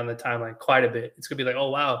up and down the timeline quite a bit. It's going to be like, oh,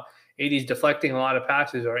 wow, AD's deflecting a lot of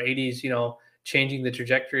passes, or AD's, changing the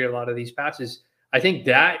trajectory of a lot of these passes. I think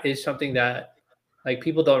that is something that, like,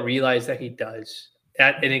 people don't realize that he does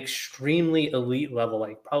at an extremely elite level,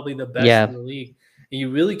 like probably the best in the league. And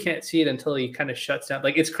you really can't see it until he kind of shuts down.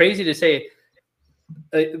 Like, it's crazy to say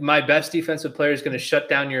my best defensive player is going to shut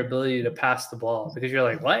down your ability to pass the ball, because you're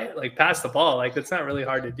like, what? Like, pass the ball? Like, that's not really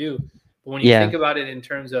hard to do. But when you think about it in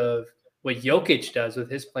terms of what Jokic does with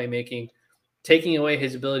his playmaking, taking away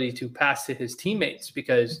his ability to pass to his teammates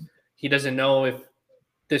because he doesn't know if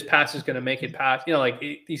this pass is going to make it past, like,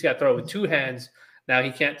 he's got to throw it with two hands. Now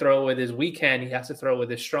he can't throw it with his weak hand. He has to throw it with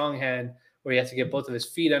his strong hand, where he has to get both of his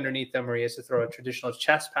feet underneath them, or he has to throw a traditional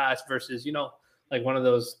chest pass versus, like one of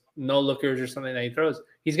those no-lookers or something that he throws.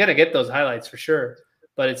 He's going to get those highlights for sure.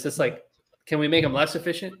 But it's just like, can we make him less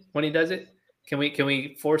efficient when he does it? Can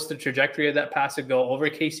we force the trajectory of that pass to go over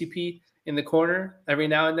KCP in the corner every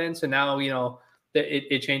now and then? So now,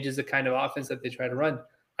 it changes the kind of offense that they try to run.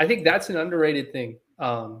 I think that's an underrated thing.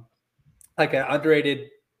 Like an underrated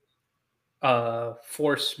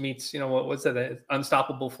force meets, what's that?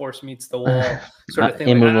 Unstoppable force meets the wall sort of thing.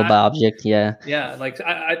 Immovable object. Yeah. Yeah. Like,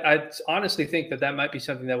 I honestly think that might be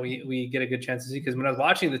something that we get a good chance to see, because when I was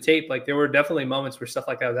watching the tape, like, there were definitely moments where stuff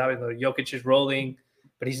like that was happening. Like, Jokic is rolling,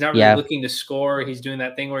 but he's not really looking to score. He's doing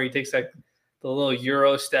that thing where he takes like the little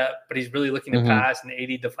Euro step, but he's really looking to pass, and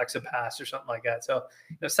AD deflects a pass or something like that. So,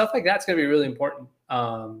 stuff like that's going to be really important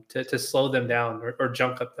to slow them down or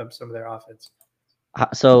junk up some of their offense.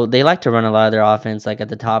 So they like to run a lot of their offense like at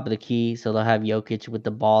the top of the key. So they'll have Jokic with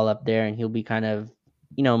the ball up there, and he'll be kind of,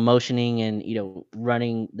 motioning and,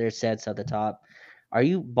 running their sets at the top. Are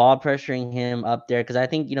you ball pressuring him up there? Because I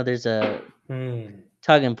think, there's a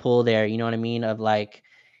tug and pull there, you know what I mean, of like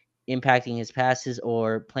impacting his passes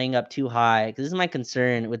or playing up too high. Because this is my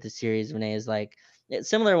concern with the series, Renee, is like,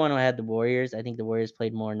 similar one I had the Warriors. I think the Warriors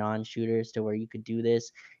played more non-shooters to where you could do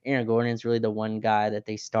this. Aaron Gordon's really the one guy that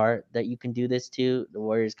they start that you can do this to. The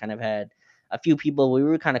Warriors kind of had a few people we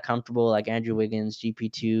were kind of comfortable, like Andrew Wiggins,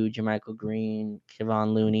 GP2, JaMychal Green,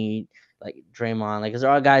 Kevon Looney, like Draymond. Like, those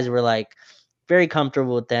are all guys who were like very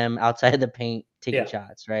comfortable with them outside of the paint taking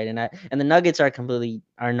shots, right? And the Nuggets are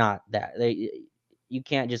not that. You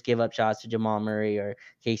can't just give up shots to Jamal Murray or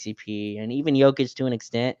KCP, and even Jokic to an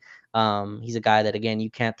extent. He's a guy that, again, you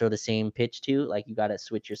can't throw the same pitch to. Like, you got to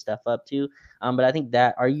switch your stuff up to. But I think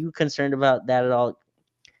are you concerned about that at all?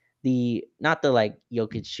 Not the like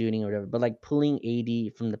Jokic shooting or whatever, but like pulling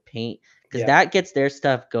AD from the paint, because that gets their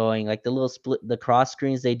stuff going. Like the little the cross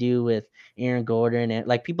screens they do with Aaron Gordon, and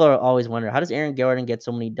like people are always wondering, how does Aaron Gordon get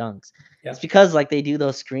so many dunks? It's because like they do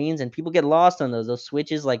those screens and people get lost on those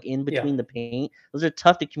switches like in between the paint. Those are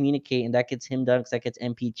tough to communicate, and that gets him dunks, that gets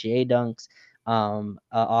MPJ dunks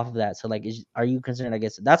off of that. So like, are you concerned? I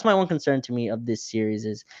guess that's my one concern to me of this series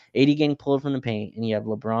is AD getting pulled from the paint, and you have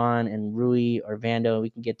LeBron and Rui or Vando.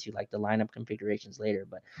 We can get to like the lineup configurations later,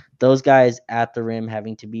 but those guys at the rim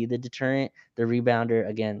having to be the deterrent, the rebounder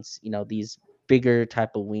against these bigger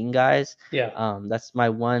type of wing guys. That's my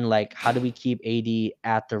one. Like, how do we keep AD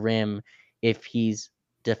at the rim if he's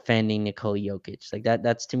defending Nikola Jokic? Like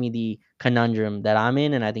that's to me the conundrum that I'm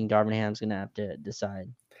in, and I think Darvin Ham's gonna have to decide.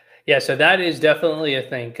 Yeah, so that is definitely a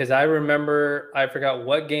thing, because I remember, I forgot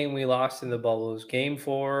what game we lost in the bubble. It was game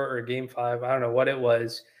 4 or game 5. I don't know what it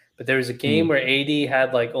was, but there was a game where AD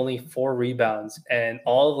had like only 4 rebounds, and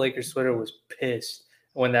all of Lakers Twitter was pissed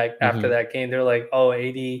when after that game. They're like, oh,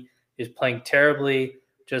 AD is playing terribly.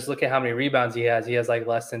 Just look at how many rebounds he has. He has like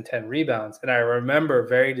less than 10 rebounds. And I remember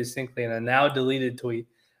very distinctly in a now deleted tweet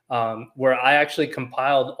where I actually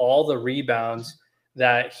compiled all the rebounds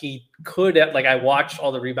that he could have, like, I watched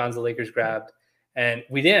all the rebounds the Lakers grabbed, and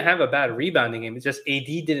we didn't have a bad rebounding game. It's just AD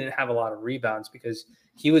didn't have a lot of rebounds because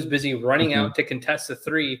he was busy running out to contest the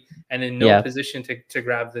 3 and in no position to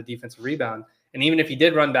grab the defensive rebound. And even if he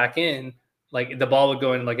did run back in, like, the ball would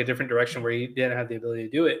go in like a different direction where he didn't have the ability to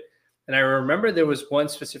do it. And I remember there was one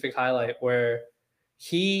specific highlight where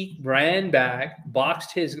he ran back,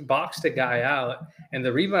 boxed a guy out, and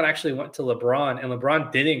the rebound actually went to LeBron, and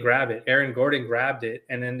LeBron didn't grab it. Aaron Gordon grabbed it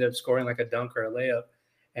and ended up scoring like a dunk or a layup.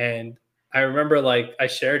 And I remember like I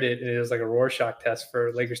shared it, and it was like a Rorschach test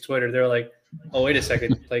for Lakers Twitter. They're like, "Oh, wait a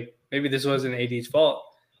second, like maybe this wasn't AD's fault,"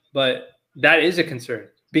 but that is a concern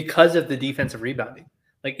because of the defensive rebounding.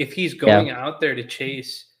 Like if he's going out there to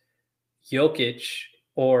chase Jokic,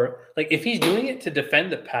 or like if he's doing it to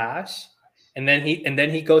defend the pass, and then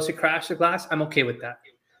he goes to crash the glass, I'm okay with that.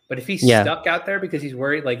 But if he's stuck out there because he's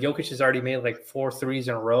worried, like Jokic has already made like 4 threes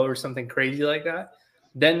in a row or something crazy like that,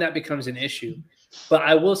 then that becomes an issue. But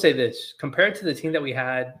I will say this, compared to the team that we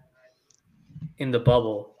had in the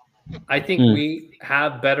bubble, I think we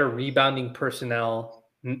have better rebounding personnel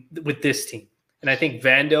with this team. And I think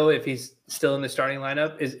Vando, if he's still in the starting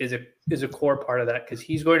lineup, is a core part of that, because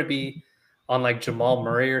he's going to be on like Jamal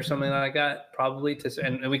Murray or something like that, probably.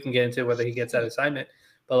 And we can get into whether he gets that assignment.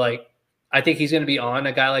 But like, I think he's going to be on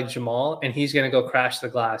a guy like Jamal, and he's going to go crash the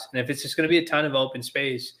glass. And if it's just going to be a ton of open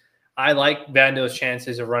space, I like Vando's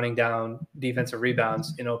chances of running down defensive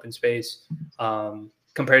rebounds in open space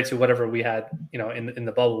compared to whatever we had, in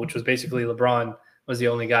the bubble, which was basically LeBron was the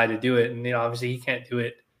only guy to do it. And, obviously he can't do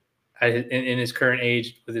it in his current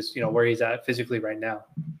age with his, where he's at physically right now.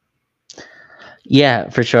 Yeah,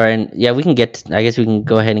 for sure. And yeah, we can I guess we can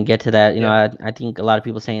go ahead and get to that. I think a lot of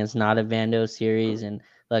people saying it's not a Vando series, and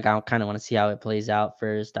like, I kind of want to see how it plays out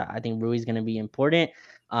first. I think Rui's going to be important.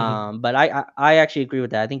 But I actually agree with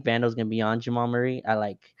that. I think Vando's going to be on Jamal Murray. I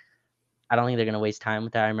don't think they're going to waste time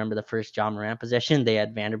with that. I remember the first Ja Morant possession, they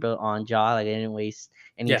had Vanderbilt on Ja. Like, they didn't waste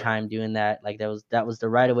any time doing that. Like, that was the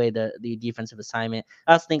right away, the defensive assignment.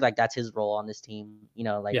 I also think like that's his role on this team,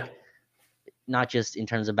 not just in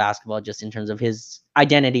terms of basketball, just in terms of his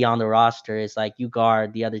identity on the roster. It's like you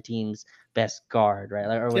guard the other team's best guard, right?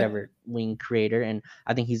 Or whatever, wing creator. And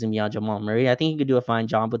I think he's going to be on Jamal Murray. I think he could do a fine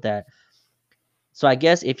job with that. So I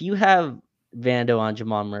guess if you have Vando on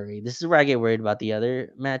Jamal Murray, this is where I get worried about the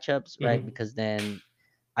other matchups, right? Because then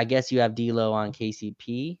I guess you have D'Lo on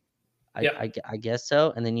KCP. I guess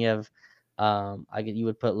so. And then you have, you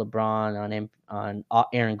would put LeBron on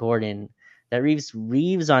Aaron Gordon. That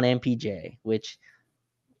Reeves on MPJ, which,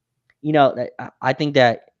 I think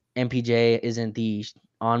that MPJ isn't the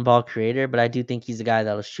on-ball creator, but I do think he's a guy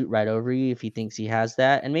that'll shoot right over you if he thinks he has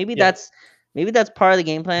that. And maybe that's part of the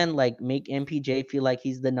game plan, like make MPJ feel like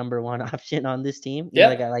he's the number one option on this team.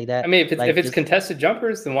 Like that. I mean, if it's contested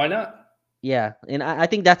jumpers, then why not? Yeah, and I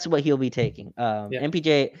think that's what he'll be taking.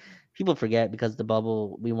 MPJ, people forget because the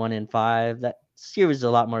bubble, we won in 5. That series is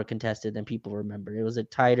a lot more contested than people remember. It was a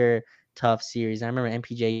tighter, tough series. I remember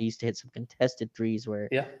MPJ used to hit some contested threes where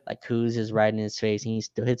like Kuz is right in his face and he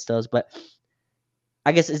still hits those. But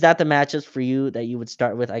I guess, is that the matchups for you that you would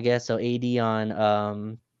start with? I guess so. AD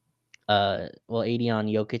on AD on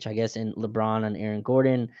Jokic, I guess, and LeBron on Aaron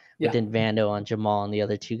Gordon, then Vando on Jamal and the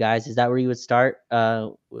other two guys. Is that where you would start?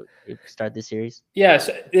 Start this series? Yeah.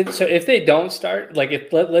 So if they don't start, like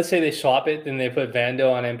let's say they swap it, then they put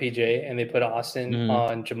Vando on MPJ and they put Austin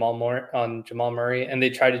on Jamal Murray, and they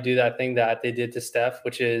try to do that thing that they did to Steph,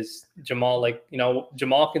 which is Jamal,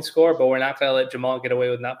 Jamal can score, but we're not going to let Jamal get away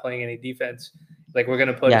with not playing any defense. Like, we're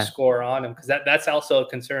going to put a score on him, because that's also a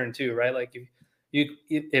concern too, right? Like,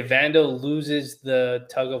 if Vando loses the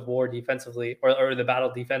tug of war defensively, or the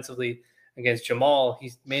battle defensively against Jamal,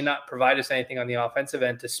 he may not provide us anything on the offensive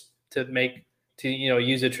end to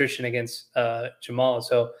use attrition against Jamal.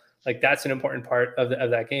 So like, that's an important part of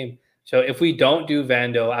that game. So if we don't do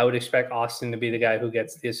Vando, I would expect Austin to be the guy who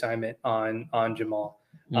gets the assignment on Jamal.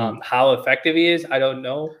 How effective he is, I don't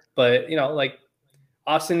know, but like,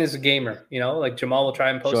 Austin is a gamer. Like, Jamal will try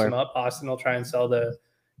and post him up. Austin will try and sell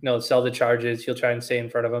the charges. He'll try and stay in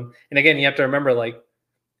front of him. And again, you have to remember, like,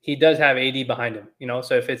 he does have AD behind him,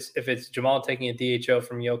 So if it's Jamal taking a DHO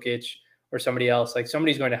from Jokic or somebody else, like,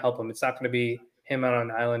 somebody's going to help him. It's not going to be him out on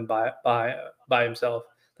an island by himself.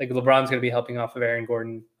 Like, LeBron's going to be helping off of Aaron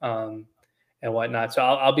Gordon and whatnot. So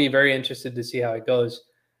I'll be very interested to see how it goes.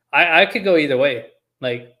 I could go either way.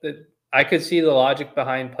 Like, I could see the logic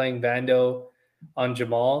behind playing Vando on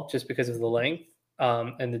Jamal just because of the length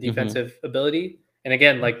and the defensive ability. And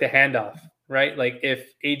again, like, the handoff, right? Like,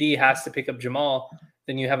 if AD has to pick up Jamal,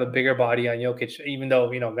 then you have a bigger body on Jokic, even though,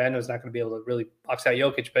 Vando's not going to be able to really box out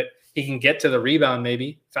Jokic, but he can get to the rebound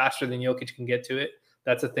maybe faster than Jokic can get to it.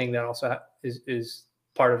 That's a thing that also is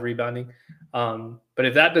part of rebounding. But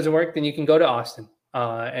if that doesn't work, then you can go to Austin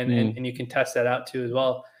and you can test that out too as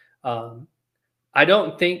well. I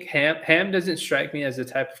don't think Ham doesn't strike me as the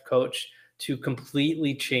type of coach to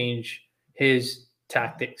completely change his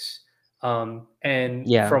tactics. From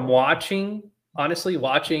watching honestly,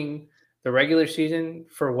 watching the regular season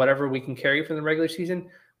for whatever we can carry from the regular season,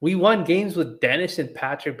 we won games with Dennis and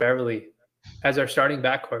Patrick Beverly as our starting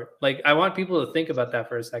backcourt. Like, I want people to think about that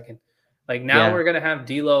for a second. Like, now Yeah, we're gonna have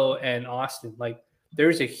D'Lo and Austin. Like,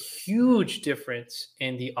 there's a huge difference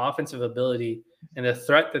in the offensive ability and the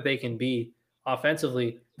threat that they can be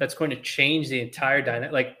offensively. That's going to change the entire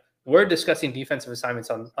dynamic. Like, we're discussing defensive assignments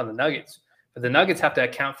on the Nuggets, but the Nuggets have to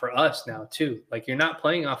account for us now too. Like, you're not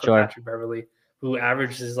playing off of sure. Patrick Beverly, who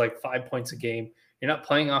averages like 5 points a game. You're not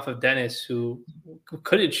playing off of Dennis, who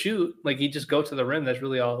couldn't shoot. Like, he just go to the rim. That's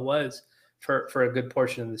really all it was for a good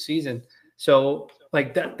portion of the season. So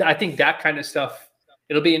like that, I think that kind of stuff,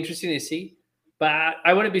 it'll be interesting to see. But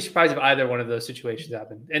I wouldn't be surprised if either one of those situations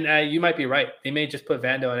happened. And you might be right. They may just put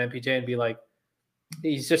Vando on MPJ and be like,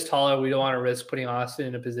 he's just taller. We don't want to risk putting Austin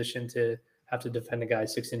in a position to have to defend a guy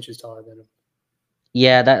 6 inches taller than him.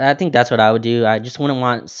 Yeah, I think that's what I would do. I just wouldn't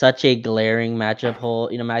want such a glaring matchup hole.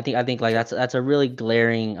 I think like Sure. that's a really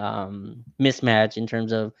glaring mismatch in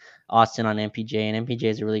terms of Austin on MPJ, and MPJ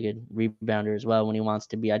is a really good rebounder as well when he wants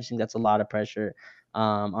to be. I just think that's a lot of pressure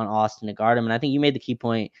on Austin to guard him. And I think you made the key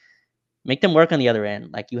point. Make them work on the other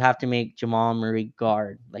end. Like you have to make Jamal Murray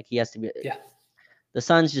guard. Like he has to be. Yeah. The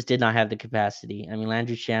Suns just did not have the capacity. I mean,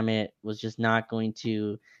 Landry Shamet was just not going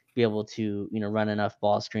to be able to, run enough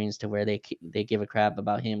ball screens to where they give a crap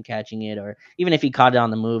about him catching it, or even if he caught it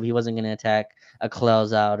on the move, he wasn't going to attack a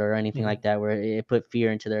closeout or anything like that, where it put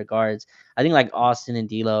fear into their guards. I think like Austin and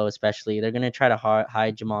D'Lo, especially, they're going to try to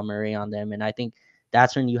hide Jamal Murray on them, and I think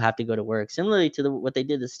that's when you have to go to work, similarly to what they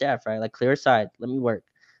did to Steph, right? Like clear side, let me work.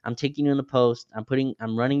 I'm taking you in the post.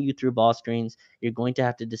 I'm running you through ball screens. You're going to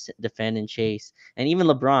have to defend and chase. And even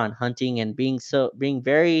LeBron hunting and being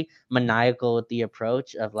very maniacal with the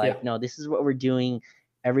approach of Yeah. like, no, this is what we're doing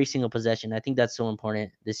every single possession. I think that's so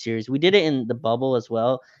important this series. We did it in the bubble as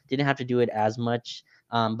well. Didn't have to do it as much,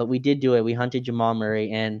 but we did do it. We hunted Jamal Murray,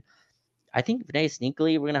 and I think today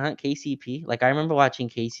sneakily we're gonna hunt KCP. Like I remember watching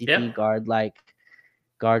Yeah. KCP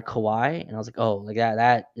guard Kawhi, and I was like, oh, like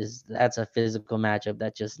that's a physical matchup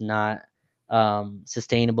that's just not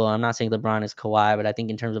sustainable. I'm not saying LeBron is Kawhi, but I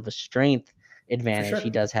think in terms of a strength For advantage, sure.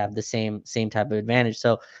 he does have the same type of advantage.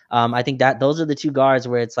 So I think that those are the two guards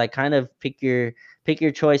where it's like kind of pick your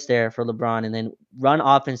choice there for LeBron, and then run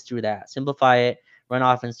offense through that. Simplify it, run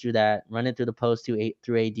offense through that, run it through the post through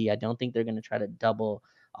AD. I don't think they're going to try to double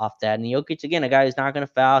off that. And Jokic, again, a guy who's not going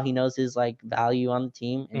to foul. He knows his like value on the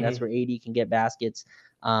team, and that's Mm-hmm. where AD can get baskets.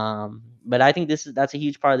 But I think that's a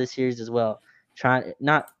huge part of this series as well. Trying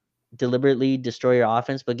not deliberately destroy your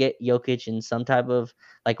offense, but get Jokic in some type of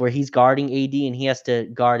like where he's guarding AD and he has to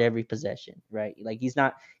guard every possession, right? Like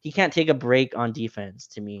he can't take a break on defense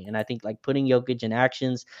to me. And I think like putting Jokic in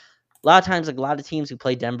actions, a lot of times, like a lot of teams who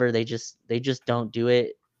play Denver, they just don't do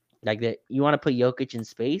it. Like that, you want to put Jokic in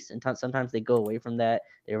space, and sometimes they go away from that.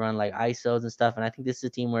 They run like ISOs and stuff. And I think this is a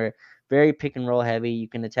team where very pick and roll heavy. You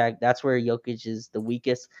can attack. That's where Jokic is the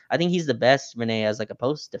weakest. I think he's the best, Renee, as like a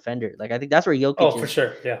post defender. Like I think that's where Oh, Jokic for is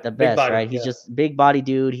sure. Yeah. the Big best, body. right? He's Yeah. just big body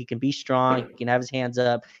dude. He can be strong. He can have his hands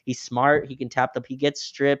up. He's smart. He can tap the. He gets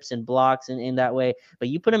strips and blocks in that way. But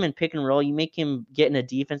you put him in pick and roll, you make him get in a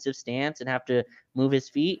defensive stance and have to move his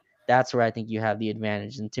feet. That's where I think you have the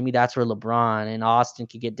advantage. And to me, that's where LeBron and Austin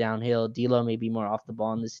could get downhill. D'Lo may be more off the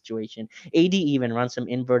ball in this situation. AD even run some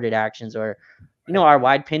inverted actions, or Right. our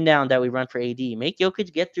wide pin down that we run for AD. Make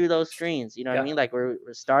Jokic get through those screens. You know what I Yeah. mean? Like we're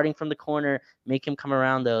starting from the corner, make him come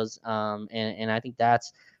around those. And I think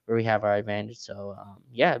that's where we have our advantage. So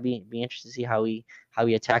yeah, be interested to see how we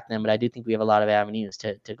attack them. But I do think we have a lot of avenues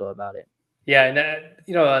to go about it. Yeah,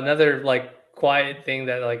 and another like quiet thing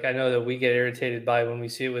that like I know that we get irritated by when we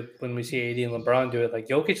see AD and LeBron do it. Like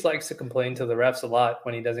Jokic likes to complain to the refs a lot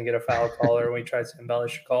when he doesn't get a foul call or when he tries to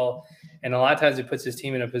embellish a call, and a lot of times it puts his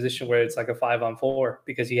team in a position where it's like a 5-on-4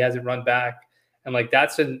 because he hasn't run back, and like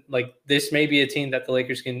like this may be a team that the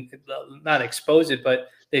Lakers can not expose it, but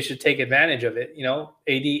they should take advantage of it.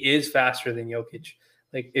 AD is faster than Jokic.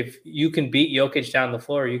 Like if you can beat Jokic down the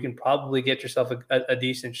floor, you can probably get yourself a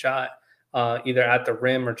decent shot either at the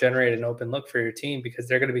rim or generate an open look for your team because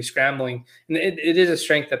they're going to be scrambling. And it is a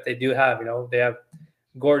strength that they do have. They have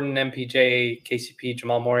Gordon, MPJ, KCP,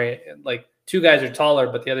 Jamal Murray. Like two guys are taller,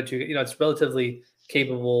 but the other two, it's relatively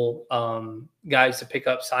capable guys to pick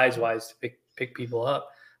up size wise to pick people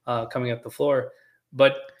up coming up the floor.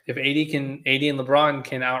 But if AD and LeBron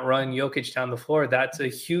can outrun Jokic down the floor, that's a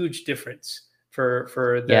huge difference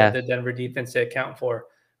for Yeah. the Denver defense to account for.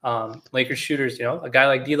 Lakers shooters, a guy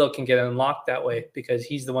like D'Lo can get unlocked that way because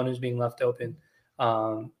he's the one who's being left open.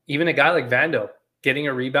 Even a guy like Vando getting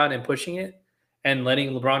a rebound and pushing it and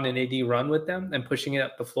letting LeBron and AD run with them and pushing it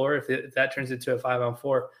up the floor. If that turns into a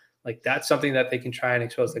 5-on-4, like that's something that they can try and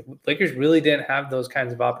expose. Like Lakers really didn't have those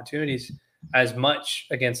kinds of opportunities as much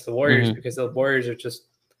against the Warriors because the Warriors are just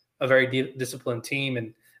a very disciplined team,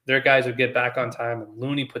 and their guys would get back on time. And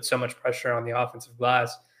Looney put so much pressure on the offensive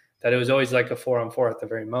glass that it was always like a 4-on-4 at the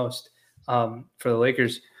very most for the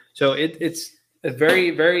Lakers. So it's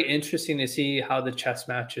very, very interesting to see how the chess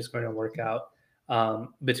match is going to work out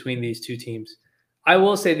between these two teams. I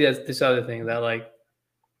will say this other thing that, like,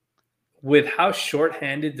 with how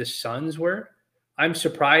shorthanded the Suns were, I'm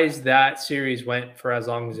surprised that series went for as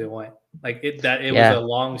long as it went. Like it was a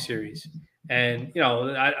long series, and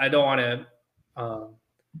I don't want to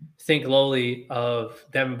think lowly of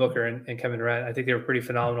Devin Booker and Kevin Durant. I think they were pretty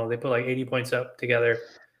phenomenal. They put like 80 points up together.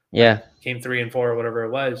 Yeah, like game 3 and 4 or whatever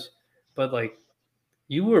it was, but like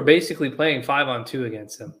you were basically playing 5-on-2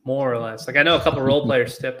 against them, more or less. Like I know a couple role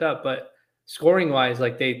players stepped up, but scoring wise,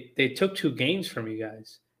 like they took 2 games from you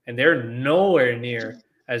guys, and they're nowhere near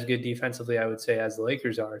as good defensively, I would say, as the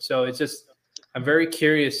Lakers are. So it's just, I'm very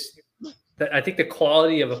curious that I think the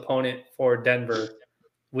quality of opponent for Denver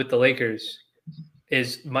with the Lakers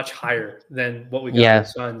is much higher than what we got with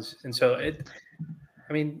Suns. And so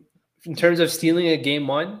in terms of stealing a game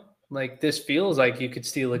 1, like this feels like you could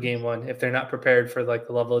steal a game 1 if they're not prepared for like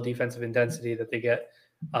the level of defensive intensity that they get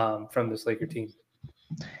from this Laker team.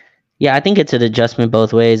 Yeah, I think it's an adjustment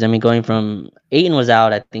both ways. I mean, going from Ayton was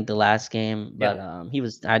out, I think the last game, but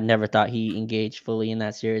I never thought he engaged fully in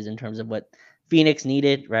that series in terms of what Phoenix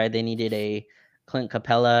needed, right? They needed a Clint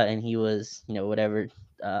Capella, and he was, whatever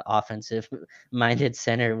offensive minded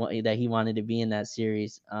center that he wanted to be in that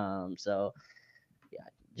series. So yeah,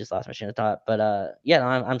 just lost my train of thought, but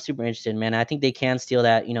I'm super interested, man. I think they can steal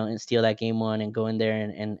that, and steal that game 1 and go in there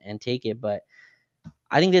and take it, but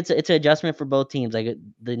I think it's an adjustment for both teams. Like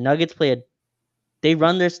the Nuggets they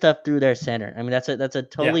run their stuff through their center. I mean, that's a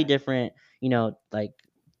totally different, like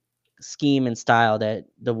scheme and style that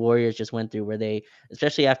the Warriors just went through, where they,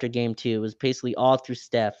 especially after game 2, was basically all through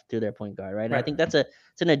Steph through their point guard, right? And I think it's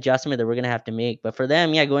an adjustment that we're gonna have to make. But for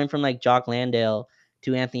them, going from like Jock Landale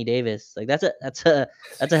to Anthony Davis, like that's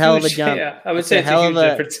a hell of a jump. Yeah, I would say it's a huge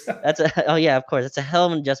difference. Of course, it's a hell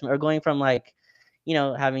of an adjustment. Or going from like,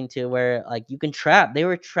 having to where like you can trap. They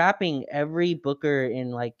were trapping every Booker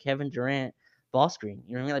in like Kevin Durant ball screen.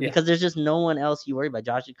 You know what I mean? Like because there's just no one else you worry about.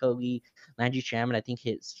 Josh Okogie, Landry Shamet, I think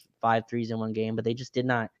hits 5 threes in one game, but they just did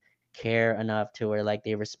not care enough to where like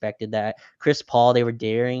they respected that. Chris Paul, they were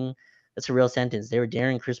daring. That's a real sentence. They were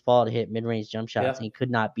daring Chris Paul to hit mid-range jump shots, and he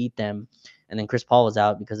could not beat them. And then Chris Paul was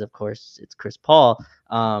out because, of course, it's Chris Paul.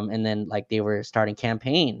 And then like they were starting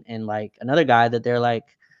campaign, and like another guy that they're like,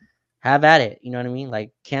 have at it. You know what I mean?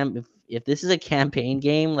 Like if this is a campaign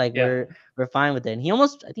game, like we're fine with it. And he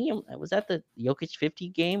almost, I think he was at the Jokic 50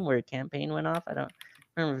 game where campaign went off. I don't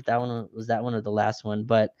remember if that one was that one or the last one,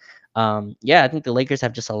 but I think the Lakers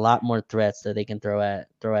have just a lot more threats that they can throw at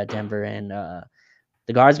Denver, and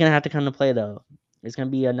the guard's gonna have to come to play though. It's gonna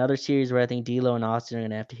be another series where I think D'Lo and Austin are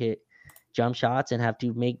gonna have to hit jump shots and have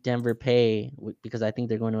to make Denver pay, because I think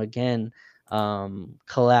they're going to again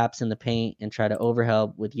collapse in the paint and try to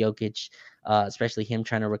overhelp with Jokic, especially him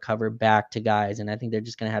trying to recover back to guys. And I think they're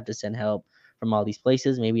just gonna have to send help from all these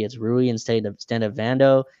places. Maybe it's Rui instead of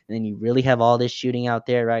Vando, and then you really have all this shooting out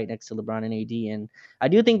there right next to LeBron and AD. And I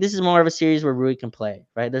do think this is more of a series where Rui can play,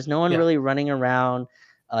 right? There's no one really running around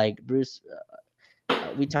like Bruce.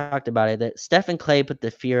 We talked about it, that Steph and Clay put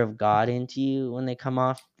the fear of God into you when they come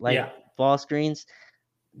off ball screens.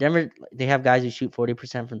 Denver, they have guys who shoot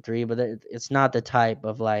 40% from 3, but it's not the type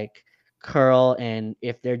of like curl, and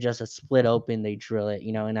if they're just a split open, they drill it,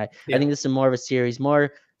 and I think this is more of a series,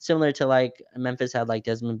 more similar to like Memphis had like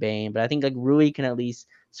Desmond Bane, but I think like Rui can at least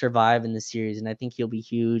survive in the series, and I think he'll be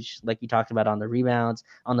huge, like you talked about, on the rebounds,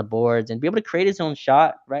 on the boards, and be able to create his own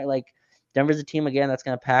shot, right? Like Denver's a team again that's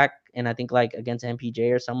gonna pack, and I think like against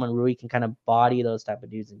MPJ or someone, Rui can kind of body those type of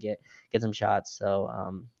dudes and get some shots. So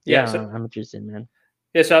I'm interested, man.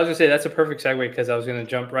 Yeah, so I was gonna say that's a perfect segue, because I was gonna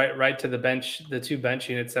jump right to the bench, the 2 bench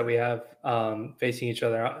units that we have facing each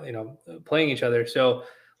other, playing each other. So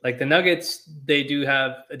like the Nuggets, they do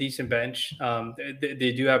have a decent bench.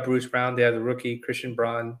 They do have Bruce Brown. They have the rookie Christian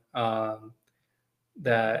Braun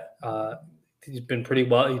that he's been pretty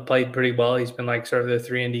well. He played pretty well. He's been like sort of the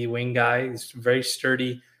 3-and-D wing guy. He's a very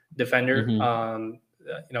sturdy defender.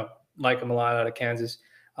 Like him a lot out of Kansas.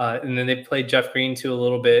 And then they played Jeff Green too a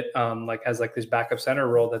little bit, like as like this backup center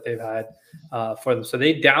role that they've had for them. So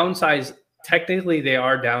they downsize. Technically, they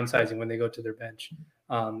are downsizing when they go to their bench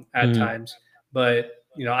at times. But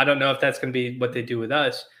I don't know if that's going to be what they do with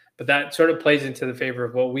us. But that sort of plays into the favor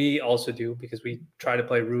of what we also do because we try to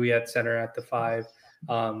play Rui at center at the 5.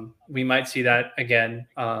 We might see that again,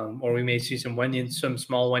 or we may see some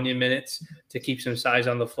small Wenyan minutes to keep some size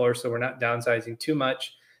on the floor, so we're not downsizing too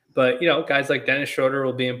much. But guys like Dennis Schroeder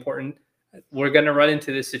will be important. We're going to run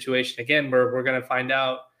into this situation again where we're going to find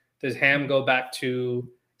out, does Ham go back to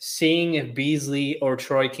seeing if Beasley or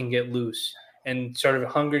Troy can get loose and sort of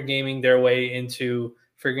Hunger Gaming their way into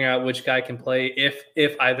figuring out which guy can play,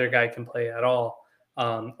 if either guy can play at all,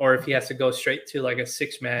 or if he has to go straight to like a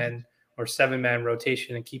 6-man or 7-man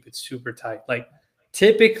rotation and keep it super tight. Like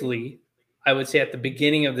typically, I would say at the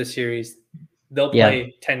beginning of the series, they'll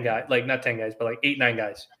play 10 guys, like not 10 guys, but like 8, 9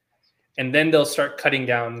 guys. And then they'll start cutting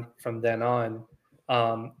down from then on.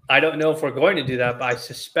 I don't know if we're going to do that, but I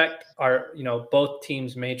suspect both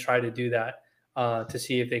teams may try to do that to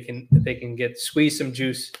see if they can squeeze some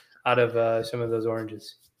juice out of some of those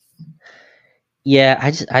oranges. Yeah,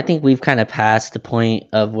 I think we've kind of passed the point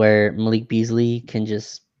of where Malik Beasley can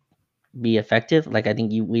just be effective. Like I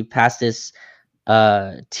think we've passed this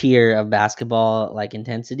tier of basketball like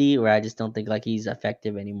intensity where I just don't think like he's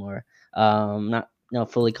effective anymore. Not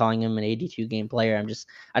fully calling him an 82 game player.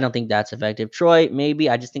 I don't think that's effective. Troy, maybe.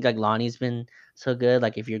 I just think like Lonnie's been so good.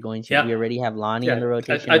 Like if you're going to, we already have Lonnie in the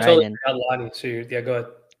rotation. I totally got Lonnie. So go ahead.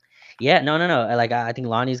 Yeah, no. Like I think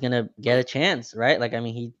Lonnie's gonna get a chance, right? Like I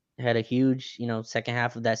mean, he had a huge, second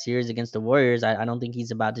half of that series against the Warriors. I don't think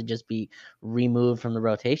he's about to just be removed from the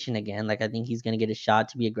rotation again. Like I think he's gonna get a shot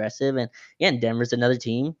to be aggressive. And Denver's another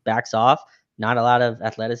team, backs off. Not a lot of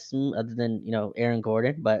athleticism other than Aaron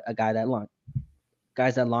Gordon, but a guy that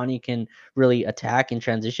guys that Lonnie can really attack and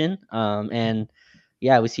transition. And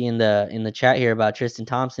yeah, we see in the chat here about Tristan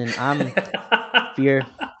Thompson.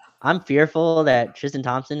 I'm fearful that Tristan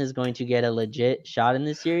Thompson is going to get a legit shot in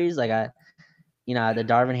this series. Like the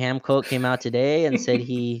Darvin Ham quote came out today and said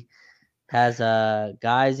he has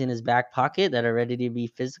guys in his back pocket that are ready to be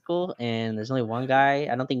physical, and there's only one guy.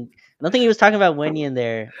 I don't think he was talking about Wenyan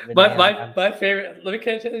there. But my favorite. Let me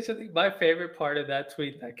tell you something. My favorite part of that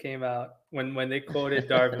tweet that came out when they quoted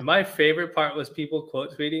Darvin. My favorite part was people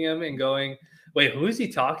quote tweeting him and going, "Wait, who is he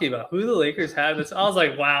talking about? Who the Lakers have this?" I was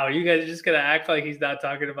like, "Wow, you guys are just gonna act like he's not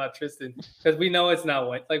talking about Tristan because we know it's not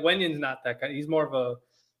Wenyan's not that guy. He's more of a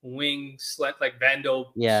wing slant like Vando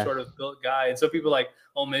sort of built guy, and so people are like,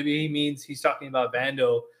 oh, maybe he means he's talking about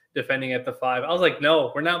Vando defending at the 5. I was like,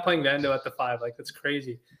 no, we're not playing Vando at the 5. Like that's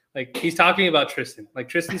crazy. Like he's talking about Tristan. Like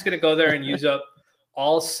Tristan's gonna go there and use up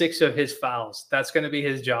all 6 of his fouls. That's gonna be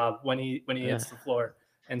his job when he hits the floor.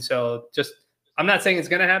 And so I'm not saying it's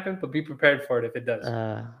gonna happen, but be prepared for it if it does.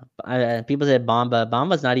 People said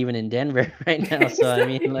Bamba's not even in Denver right now, so I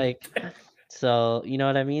mean so you know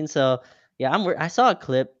what I mean. So yeah, I saw a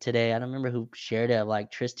clip today. I don't remember who shared it of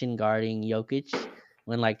like Tristan guarding Jokic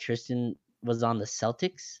when like Tristan was on the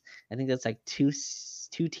Celtics. I think that's like two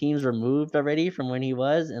teams removed already from when he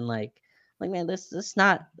was, and like man, that's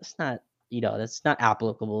not that's not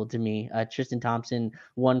applicable to me. Tristan Thompson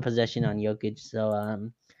 1 possession on Jokic, so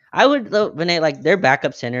I would though when like their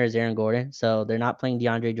backup center is Aaron Gordon, so they're not playing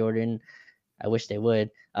DeAndre Jordan. I wish they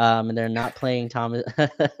would. And they're not playing Thomas.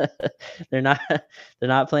 they're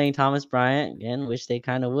not playing Thomas Bryant again. Wish they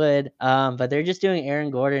kind of would. But they're just doing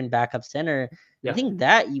Aaron Gordon backup center. Yeah. I think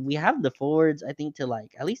that we have the forwards. I think to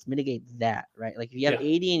like at least mitigate that, right? Like if you have AD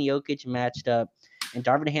and Jokic matched up, and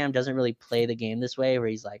Darvin Ham doesn't really play the game this way, where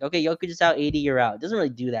he's like, okay, Jokic is out, AD you're out. It doesn't really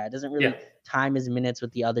do that. It doesn't really time his minutes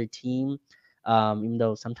with the other team. Even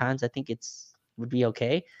though sometimes I think would be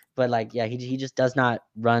okay. But like, yeah, he just does not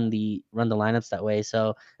run the lineups that way.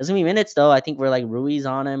 So there's gonna be minutes though. I think we're like Rui's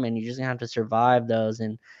on him, and you're just gonna have to survive those.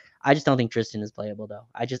 And I just don't think Tristan is playable though.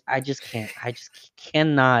 I just can't. I just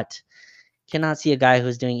cannot see a guy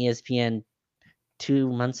who's doing ESPN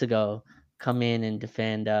 2 months ago come in and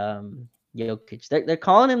defend Jokic. They're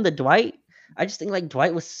calling him the Dwight. I just think like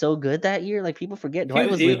Dwight was so good that year. Like people forget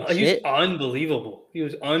Dwight was legit. He was unbelievable. He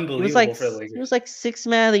was unbelievable for the Lakers. He was like 6th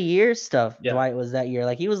man of the year stuff. Yeah. Dwight was that year.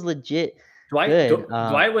 Like he was legit.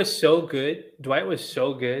 Dwight was so good. Dwight was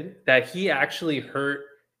so good that he actually hurt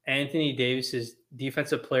Anthony Davis's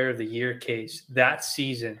Defensive Player of the Year case that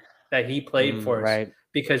season that he played for us. Right.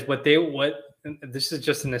 Because this is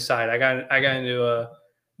just an aside. I got into a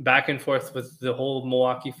back and forth with the whole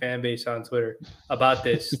Milwaukee fan base on Twitter about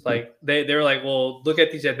this. Like they were like, well, look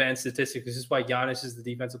at these advanced statistics. This is why Giannis is the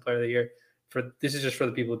Defensive Player of the Year. This is just for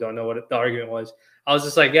the people who don't know what the argument was. I was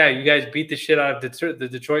just like, yeah, you guys beat the shit out of the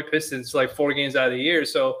Detroit Pistons like 4 games out of the year,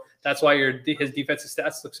 so that's why his defensive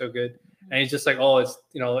stats look so good. And he's just like, oh, it's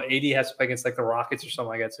AD has to play against like the Rockets or something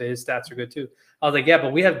like that, so his stats are good too. I was like, yeah,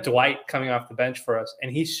 but we have Dwight coming off the bench for us,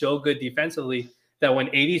 and he's so good defensively that when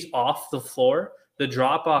AD's off the floor, the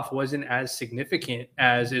drop off wasn't as significant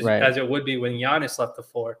as Right. it would be when Giannis left the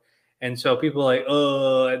floor. And so people are like,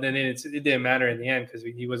 oh, and then it didn't matter in the end because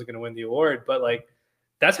he wasn't going to win the award. But like,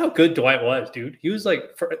 that's how good Dwight was, dude. He was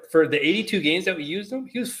like, for the 82 games that we used him,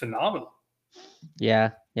 he was phenomenal.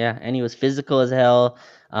 Yeah, yeah, and he was physical as hell.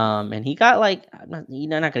 And he got like,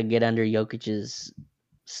 you're not gonna get under Jokic's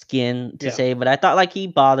skin to Yeah. say, but I thought like he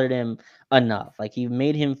bothered him enough. Like he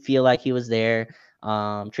made him feel like he was there.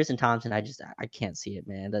 Tristan Thompson, I can't see it,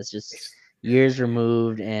 man. That's just years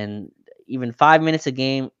removed, and even 5 minutes a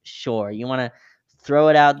game, sure. You want to throw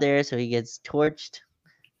it out there so he gets torched,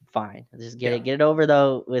 fine. Just get it over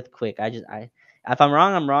though with quick. If I'm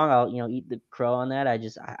wrong, I'm wrong. I'll eat the crow on that.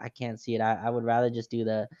 I can't see it. I would rather just do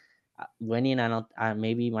the winning. I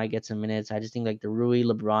maybe might get some minutes. I just think like the Rui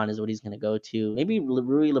LeBron is what he's gonna go to. Maybe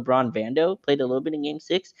Rui LeBron Vando played a little bit in Game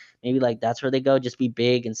 6. Maybe like that's where they go. Just be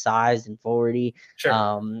big and sized and forwardy.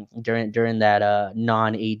 Sure. During that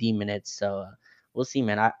non AD minutes. So we'll see,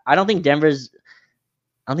 man. I don't think Denver's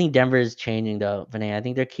changing though, Vinay. I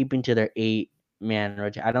think they're keeping to their 8-man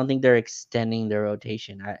rotation. I don't think they're extending their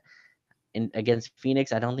rotation. Against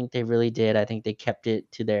Phoenix, I don't think they really did. I think they kept it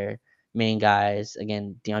to their main guys.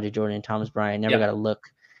 Again, DeAndre Jordan and Thomas Bryant never got a look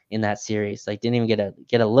in that series. Like didn't even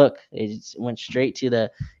get a look. They just went straight to the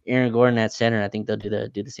Aaron Gordon at center. And I think they'll do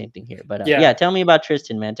the same thing here. But yeah, tell me about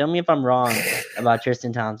Tristan, man. Tell me if I'm wrong about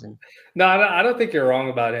Tristan Thompson. No, I don't think you're wrong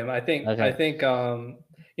about him. I think I think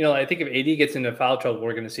if AD gets into foul trouble,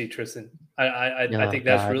 we're going to see Tristan. I think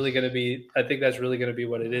that's really going to be. I think that's really going to be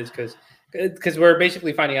what it is because we're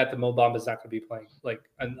basically finding out that Mo Bamba's not going to be playing, like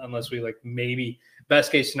unless we like maybe best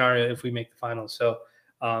case scenario if we make the finals. So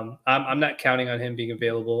I'm not counting on him being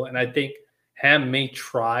available, and I think Ham may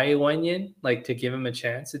try Wenyen like to give him a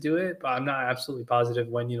chance to do it, but I'm not absolutely positive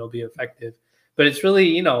Wenyen will be effective. But it's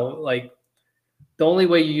really like the only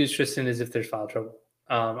way you use Tristan is if there's foul trouble.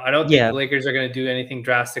 I don't think the Lakers are going to do anything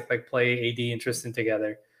drastic like play AD and Tristan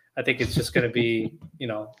together. I think it's just going to be,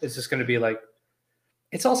 it's just going to be like,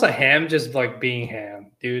 it's also Ham just like being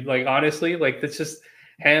Ham, dude. Like, honestly, like that's just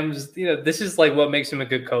Ham's, this is like what makes him a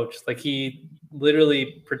good coach. Like he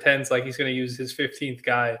literally pretends like he's going to use his 15th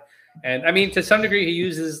guy. And I mean, to some degree, he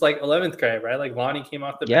uses like 11th guy, right? Like Lonnie came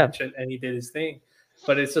off the bench and he did his thing.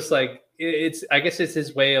 But it's just like, I guess it's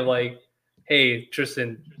his way of like, hey,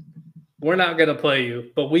 Tristan, we're not going to play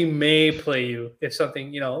you, but we may play you if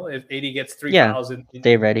something, if AD gets 3,000.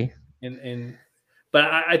 Stay ready. But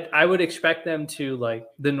I would expect them to like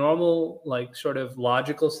the normal, like sort of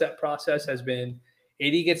logical step process has been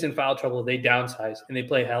AD gets in foul trouble, they downsize and they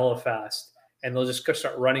play hella fast and they'll just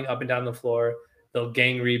start running up and down the floor. They'll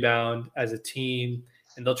gang rebound as a team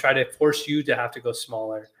and they'll try to force you to have to go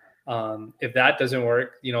smaller. If that doesn't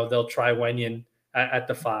work, they'll try Wenyen at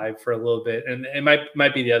the 5 for a little bit. And it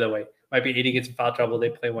might be the other way. Might be AD gets in foul trouble, they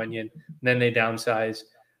play Wenyen, then they downsize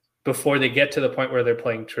before they get to the point where they're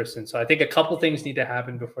playing Tristan. So I think a couple things need to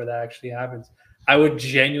happen before that actually happens. I would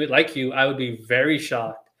genuinely, like you, I would be very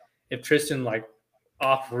shocked if Tristan like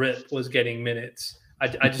off rip was getting minutes.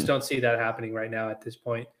 I just don't see that happening right now at this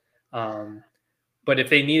point. But if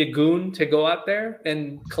they need a goon to go out there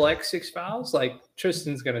and collect 6 fouls, like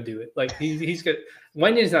Tristan's going to do it. Like he's good.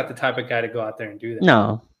 Wenyen's not the type of guy to go out there and do that.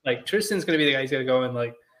 No. Like Tristan's going to be the guy who's going to go and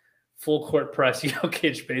like full court press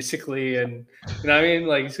Jokic basically. And you know what I mean?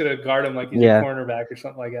 Like he's going to guard him like he's a cornerback or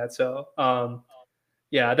something like that. So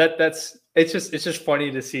it's just funny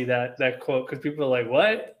to see that quote because people are like,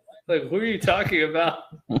 what? Like, who are you talking about?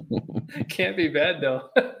 Can't be bad though.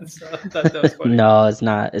 So that was funny. No, it's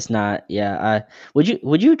not. It's not. Yeah. Would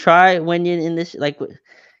you try Wenyen in this? Like,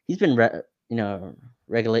 he's been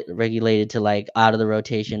regulated to like out of the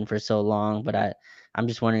rotation for so long, but I'm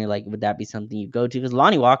just wondering, like, would that be something you go to? Because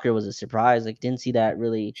Lonnie Walker was a surprise. Like, didn't see that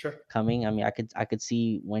really coming. I mean, I could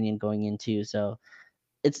see Wenyen going in too. So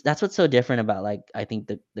that's what's so different about like I think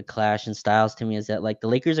the clash in styles to me is that like the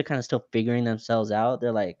Lakers are kind of still figuring themselves out.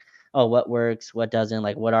 They're like, oh, what works, what doesn't,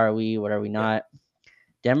 like what are we not.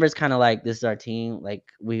 Denver's kind of like, this is our team. Like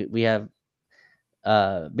we have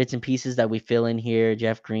bits and pieces that we fill in here,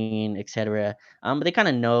 Jeff Green, etc. But they kind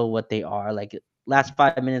of know what they are. Like last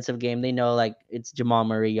 5 minutes of game, they know like it's Jamal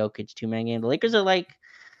Murray, Jokic 2-man game. The Lakers are like,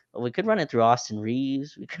 well, we could run it through Austin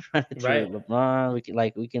Reeves, we could run it through LeBron,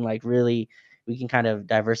 we can kind of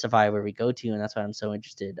diversify where we go to, and that's why I'm so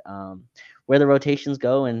interested where the rotations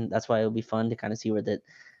go, and that's why it'll be fun to kind of see where the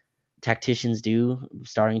tacticians do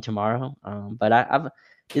starting tomorrow. But I've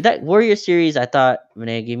did that Warrior series. I thought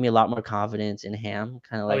Renee gave me a lot more confidence in Ham,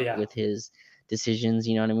 kind of like with his decisions.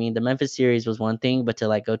 You know what I mean? The Memphis series was one thing, but to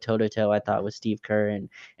like go toe to toe, I thought with Steve Kerr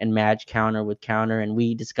and match counter with counter, and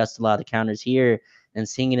we discussed a lot of the counters here, and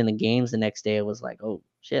seeing it in the games the next day, it was like, oh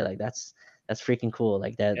shit, like that's freaking cool.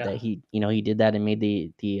 Like that he he did that and made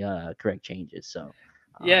the correct changes. So.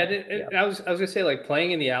 Yeah, Yeah. I was gonna say like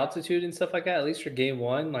playing in the altitude and stuff like that. At least for game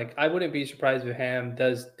one, like I wouldn't be surprised if Ham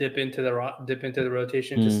does dip into the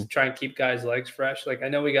rotation just to try and keep guys' legs fresh. Like I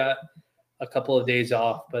know we got a couple of days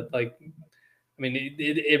off, but like I mean,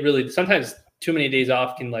 it really sometimes too many days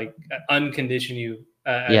off can like uncondition you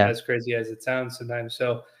as crazy as it sounds sometimes.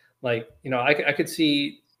 So like I could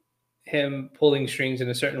see him pulling strings in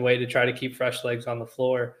a certain way to try to keep fresh legs on the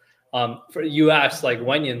floor. For you asked like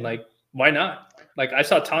Wenyen, like why not? Like I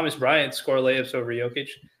saw Thomas Bryant score layups over Jokic.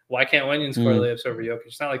 Why can't Wenyen score layups over Jokic?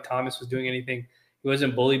 It's not like Thomas was doing anything. He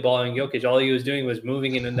wasn't bully balling Jokic. All he was doing was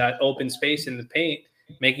moving in that open space in the paint,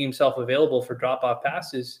 making himself available for drop off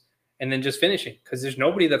passes, and then just finishing because there's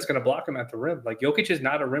nobody that's going to block him at the rim. Like Jokic is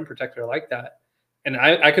not a rim protector like that. And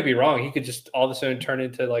I could be wrong. He could just all of a sudden turn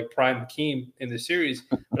into like prime Hakeem in the series,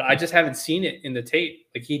 but I just haven't seen it in the tape.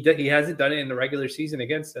 Like he hasn't done it in the regular season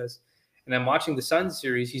against us. And I'm watching the Suns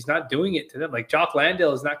series. He's not doing it to them. Like Jock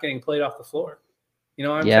Landale is not getting played off the floor. You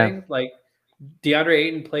know what I'm saying? Like DeAndre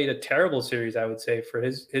Ayton played a terrible series, I would say, for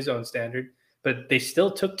his own standard, but they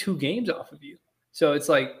still took 2 games off of you. So it's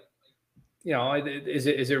like, is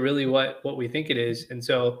it really what we think it is? And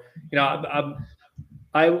so,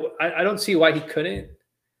 I don't see why he couldn't.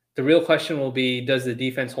 The real question will be, does the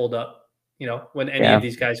defense hold up, when any of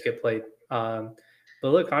these guys get played? But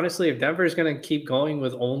look, honestly, if Denver is going to keep going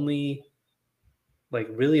with only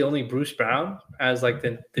Bruce Brown as like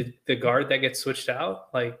the guard that gets switched out,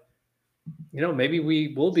 like, maybe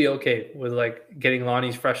we will be okay with like getting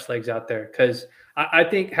Lonnie's fresh legs out there. Cause I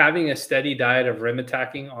think having a steady diet of rim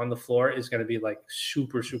attacking on the floor is going to be like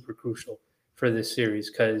super, super crucial for this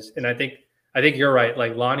series. And I think you're right.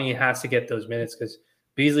 Like Lonnie has to get those minutes because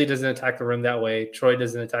Beasley doesn't attack the rim that way. Troy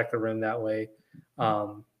doesn't attack the rim that way.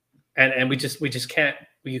 And we just can't,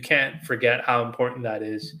 you can't forget how important that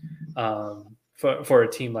is for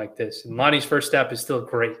a team like this. And Lonnie's first step is still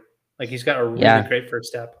great. Like he's got a really great first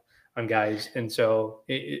step on guys. And so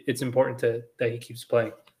it's important that he keeps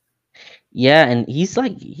playing. Yeah. And he's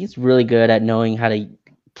really good at knowing how to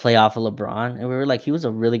play off of LeBron. And we were like, he was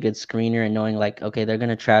a really good screener and knowing like, okay, they're going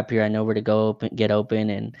to trap here. I know where to go get open.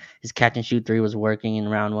 And his catch and shoot 3 was working in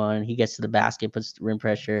round 1. He gets to the basket, puts rim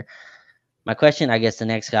pressure. My question, I guess the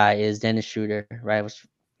next guy is Dennis Schroeder, right? Was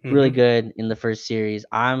really good in the first series.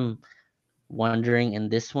 I'm wondering in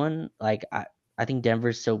this one, like I think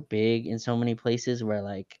Denver's so big in so many places where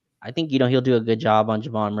like I think he'll do a good job on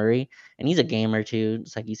Jamal Murray, and he's a gamer too.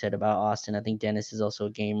 It's like you said about Austin. I think Dennis is also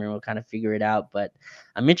a gamer and we'll kind of figure it out. But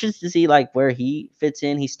I'm interested to see like where he fits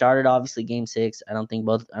in. He started obviously game 6. I think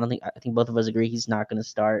both of us agree he's not going to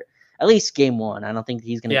start at least game 1. I don't think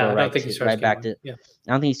he's going to go right back to. Yeah.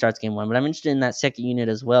 I don't think he starts game 1, but I'm interested in that second unit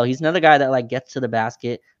as well. He's another guy that like gets to the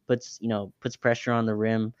basket, puts pressure on the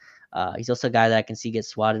rim. He's also a guy that I can see get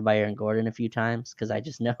swatted by Aaron Gordon a few times because I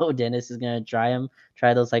just know Dennis is going to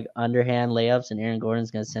try those like underhand layups, and Aaron Gordon's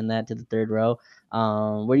going to send that to the third row.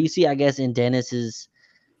 Where do you see, I guess, in Dennis's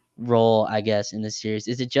role, I guess, in this series?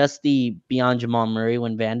 Is it just the beyond Jamal Murray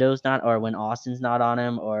when Vando's not, or when Austin's not on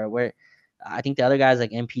him, or where I think the other guys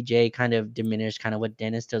like MPJ kind of diminish kind of what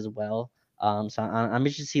Dennis does well? So I'm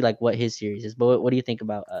interested to see like what his series is. But what do you think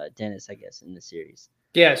about Dennis, I guess, in the series?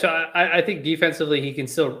 Yeah, so I think defensively he can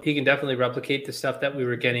definitely replicate the stuff that we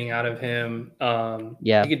were getting out of him.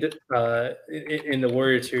 He could in the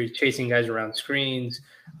Warriors series, chasing guys around screens,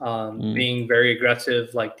 being very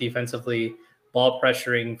aggressive, like defensively, ball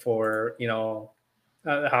pressuring for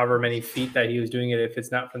however many feet that he was doing it. If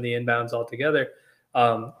it's not from the inbounds altogether,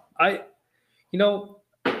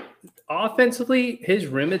 offensively his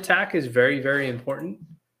rim attack is very, very important,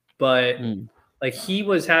 but. Like he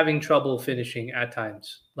was having trouble finishing at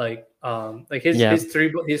times. His three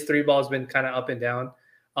ball has been kind of up and down.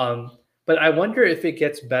 But I wonder if it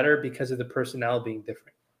gets better because of the personnel being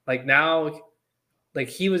different. Like now, like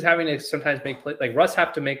he was having to sometimes make plays. Like Russ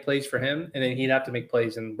have to make plays for him, and then he'd have to make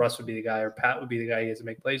plays, and Russ would be the guy, or Pat would be the guy he has to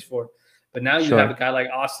make plays for. But now you have a guy like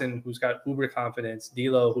Austin who's got uber confidence,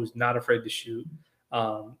 D'Lo who's not afraid to shoot.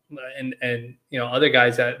 And other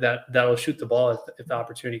guys that'll shoot the ball if the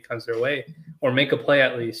opportunity comes their way or make a play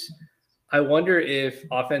at least. I wonder if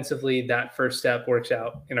offensively that first step works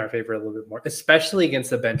out in our favor a little bit more, especially against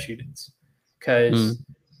the bench units. Because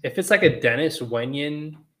if it's like a Dennis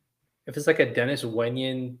Wenyen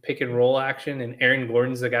pick and roll action and Aaron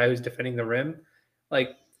Gordon's the guy who's defending the rim,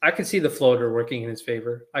 like I could see the floater working in his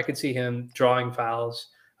favor. I could see him drawing fouls.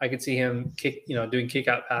 I could see him doing kick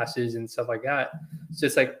out passes and stuff like that. So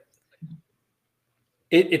it's like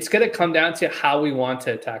it's going to come down to how we want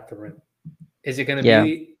to attack the rim. Is it going to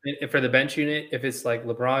be for the bench unit? If it's like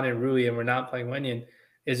LeBron and Rui and we're not playing Wenyen,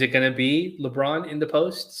 is it going to be LeBron in the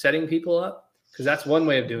post setting people up? Because that's one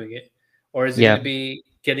way of doing it. Or is it going to be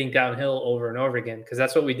getting downhill over and over again? Because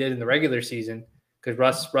that's what we did in the regular season. Because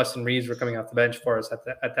Russ and Reeves were coming off the bench for us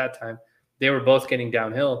at that time. They were both getting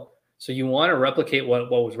downhill. So you want to replicate what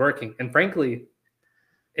was working. And frankly,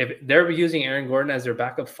 if they're using Aaron Gordon as their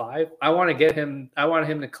backup 5, I want him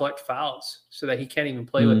to collect fouls so that he can't even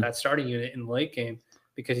play with that starting unit in the late game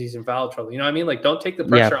because he's in foul trouble. You know what I mean? Like, don't take the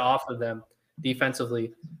pressure off of them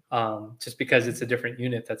defensively just because it's a different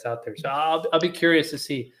unit that's out there. So I'll be curious to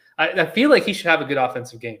see. I feel like he should have a good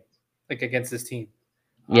offensive game, like against this team.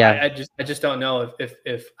 I just don't know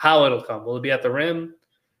if how it'll come. Will it be at the rim?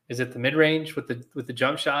 Is it the mid range with the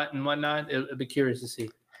jump shot and whatnot? I'll be curious to see.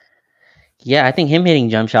 Yeah, I think him hitting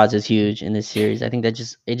jump shots is huge in this series. I think that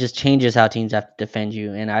it just changes how teams have to defend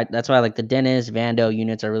you, and that's why like the Dennis Vando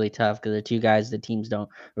units are really tough because they're two guys the teams don't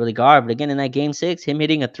really guard. But again, in that game 6, him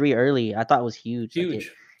hitting a 3 early, I thought was huge.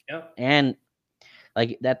 Huge, and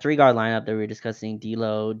like that 3-guard lineup that we were discussing,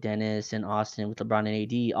 D'Lo, Dennis, and Austin with LeBron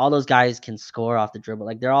and AD, all those guys can score off the dribble.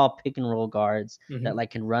 Like they're all pick and roll guards that like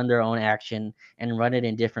can run their own action and run it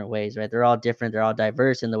in different ways, right? They're all different. They're all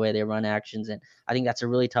diverse in the way they run actions. And I think that's a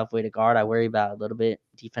really tough way to guard. I worry about a little bit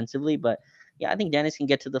defensively, but yeah, I think Dennis can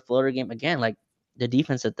get to the floater game again. Like the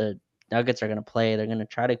defense that the Nuggets are going to play, they're going to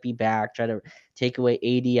try to be back, try to take away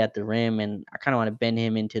AD at the rim. And I kind of want to bend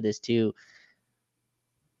him into this too.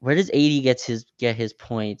 Where does AD get his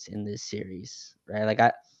points in this series,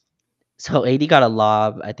 right? So AD got a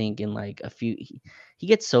lob, I think, in like a few. He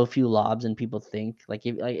gets so few lobs, and people think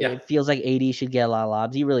it feels like AD should get a lot of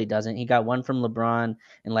lobs. He really doesn't. He got one from LeBron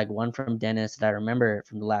and like one from Dennis that I remember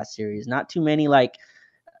from the last series. Not too many. Like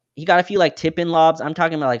he got a few like tip in lobs. I'm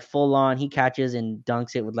talking about like full on. He catches and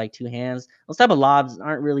dunks it with like 2 hands. Those type of lobs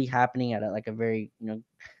aren't really happening at a very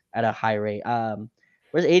at a high rate.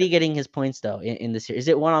 Where's AD getting his points though in this series? Is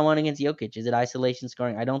it one-on-one against Jokic? Is it isolation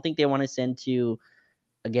scoring? I don't think they want to send 2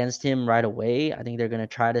 against him right away. I think they're going to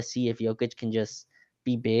try to see if Jokic can just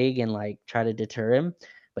be big and like try to deter him.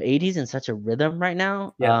 But AD's in such a rhythm right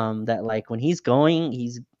now that like when he's going,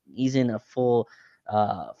 he's in a full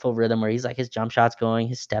rhythm where he's like his jump shot's going,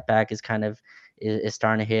 his step back is kind of is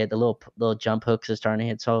starting to hit, the little jump hooks are starting to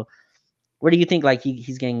hit. So where do you think like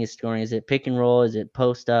he's getting his scoring? Is it pick and roll? Is it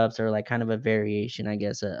post ups or like kind of a variation, I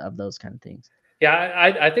guess, of those kind of things?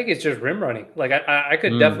 Yeah, I think it's just rim running. Like I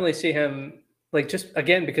could definitely see him like just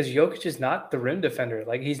again because Jokic is not the rim defender.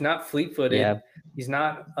 Like he's not fleet footed. Yeah. He's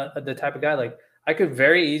not the type of guy. Like I could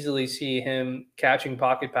very easily see him catching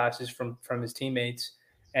pocket passes from his teammates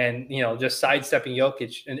and just sidestepping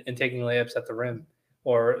Jokic and taking layups at the rim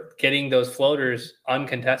or getting those floaters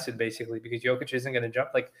uncontested basically because Jokic isn't going to jump.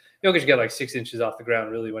 Like Jokic get like 6 inches off the ground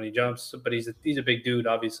really when he jumps, but he's a big dude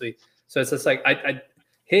obviously. So it's just like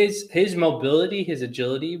his mobility, his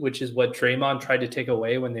agility, which is what Draymond tried to take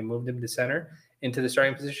away when they moved him to center into the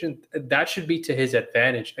starting position, that should be to his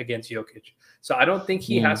advantage against Jokic. So I don't think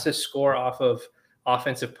he has to score off of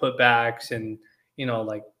offensive putbacks and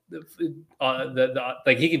like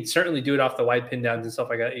like he can certainly do it off the wide pin downs and stuff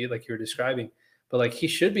like that, like you were describing. But like he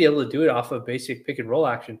should be able to do it off of basic pick and roll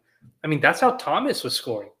action. I mean, that's how Thomas was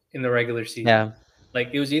scoring in the regular season. Yeah. Like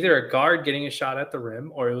it was either a guard getting a shot at the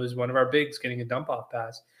rim or it was one of our bigs getting a dump off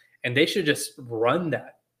pass. And they should just run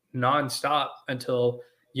that nonstop until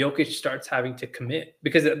Jokic starts having to commit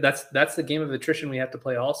because that's the game of attrition we have to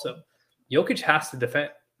play also. Jokic has to defend.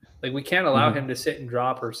 Like we can't allow him to sit and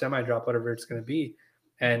drop or semi-drop, whatever it's going to be,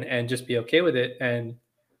 and just be okay with it. And,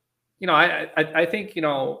 I think,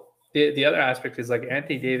 the other aspect is like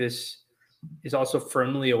Anthony Davis is also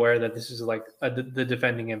firmly aware that this is like the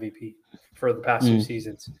defending MVP for the past 2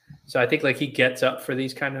 seasons. So I think like he gets up for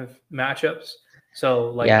these kind of matchups. So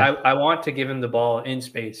like I want to give him the ball in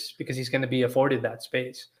space because he's going to be afforded that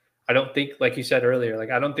space. I don't think, like you said earlier,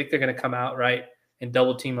 like I don't think they're going to come out right and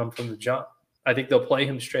double team him from the jump. I think they'll play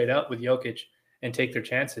him straight up with Jokic and take their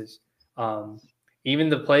chances. Even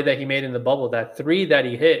the play that he made in the bubble, that 3 that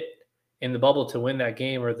he hit in the bubble to win that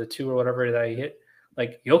game or the 2 or whatever that he hit,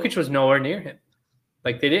 like Jokic was nowhere near him.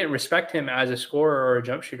 Like they didn't respect him as a scorer or a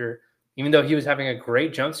jump shooter, even though he was having a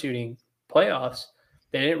great jump shooting playoffs.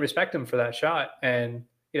 They didn't respect him for that shot. And,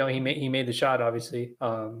 he made the shot obviously.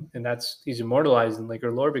 And he's immortalized in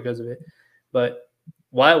Laker lore because of it. But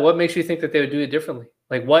what makes you think that they would do it differently?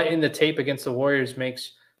 Like what in the tape against the Warriors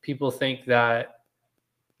makes people think that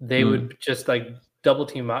they would just like double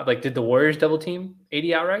team out? Like did the Warriors double team AD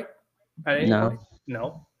outright at any point?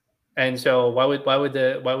 No. And so why would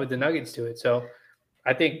the Nuggets do it? So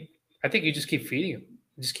I think you just keep feeding him,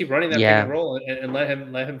 just keep running that pick and Yeah. roll, and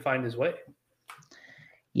let him find his way.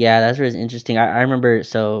 Yeah, that's really interesting. I remember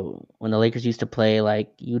so when the Lakers used to play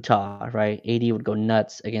like Utah, right? AD would go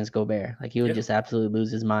nuts against Gobert. Like he would Yeah, just absolutely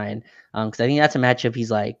lose his mind. Because I think that's a matchup. He's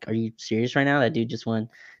like, "Are you serious right now? That dude just won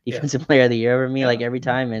yeah, Defensive Player of the Year over me yeah. like every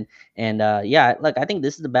time." And yeah, like I think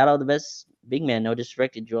this is the battle of the best big man. No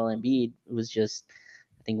disrespect to Joel Embiid, who was just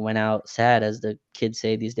I think went out sad as the kids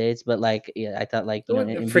say these days. But like, yeah, I thought like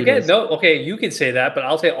Embiid Forget was no. Okay, you can say that, but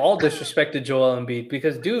I'll say all disrespect to Joel Embiid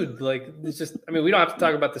because, dude, like it's just. I mean, we don't have to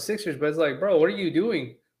talk about the Sixers, but it's like, bro, what are you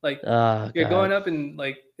doing? Like, oh you're going god, up and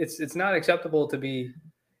like it's not acceptable to be.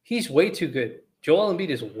 He's way too good. Joel Embiid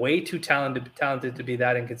is way too talented to be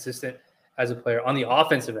that inconsistent as a player on the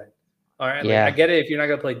offensive end. All right, like I yeah. get it if you're not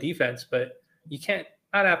gonna play defense, but you can't.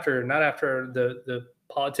 Not after the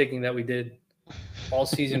politicking that we did all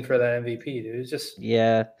season for that MVP, dude. It's just.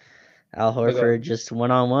 Yeah, Al But go ahead. Horford just one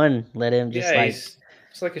on one let him just Yeah, like he's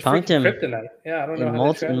it's like his punked freaking him kryptonite. Yeah, I don't know in how to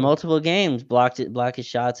in describe him. multiple games, blocked his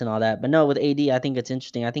shots and all that. But no, with AD, I think it's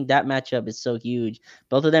interesting. I think that matchup is so huge.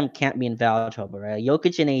 Both of them can't be in foul trouble, right?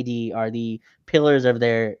 Jokic and AD are the pillars of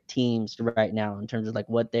their teams right now in terms of like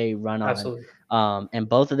what they run on. Absolutely. And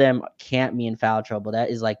both of them can't be in foul trouble. That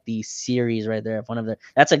is like the series right there. If one of the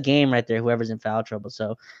that's a game right there. Whoever's in foul trouble.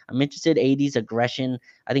 So I'm interested. AD's aggression.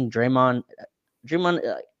 I think Draymond,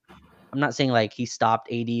 I'm not saying like he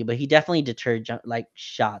stopped AD, but he definitely deterred like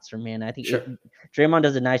shots from him. I think Sure. Draymond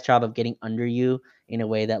does a nice job of getting under you in a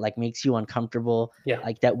way that like makes you uncomfortable, Yeah.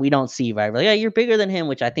 like that we don't see, right? We're like, yeah, you're bigger than him,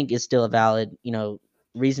 which I think is still a valid,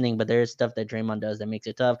 reasoning. But there's stuff that Draymond does that makes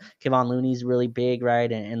it tough. Kevon Looney's really big,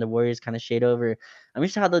 right? And the Warriors kind of shade over. I'm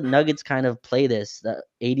interested how the Nuggets kind of play this. The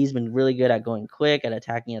AD's been really good at going quick, at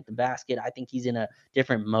attacking at the basket. I think he's in a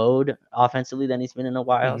different mode offensively than he's been in a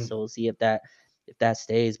while. Hmm. So we'll see if that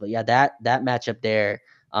stays. But yeah, that matchup there,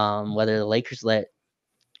 whether the Lakers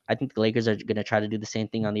I think the Lakers are going to try to do the same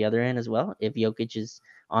thing on the other end as well. If Jokic is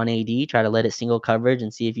on AD, try to let it single coverage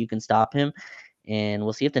and see if you can stop him. And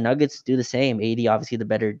we'll see if the Nuggets do the same. AD, obviously the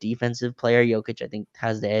better defensive player. Jokic, I think,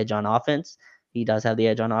 has the edge on offense. He does have the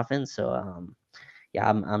edge on offense. So, yeah,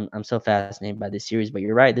 I'm so fascinated by this series. But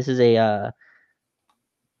you're right. This is I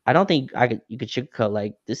don't think you could sugarcoat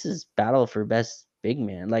like this is battle for best big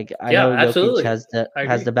man. Like I Yeah, know Jokic absolutely. has the I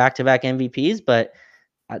has agree. the back-to-back MVPs, but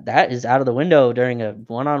that is out of the window during a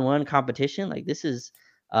one-on-one competition. Like this is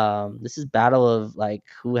battle of like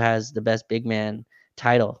who has the best big man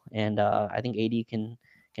title, and I think AD can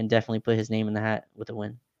definitely put his name in the hat with a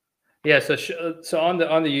win. Yeah. So on the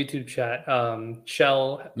YouTube chat,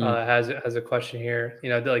 Shell Mm, has a question here.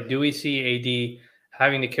 Like, do we see AD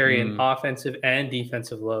having to carry an mm, offensive and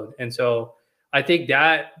defensive load? And so I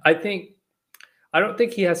don't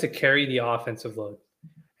think he has to carry the offensive load.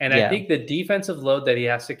 And I yeah, think the defensive load that he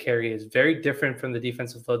has to carry is very different from the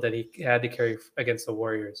defensive load that he had to carry against the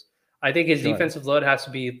Warriors. I think his sure. defensive load has to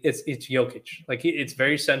be it's Jokic. Like it's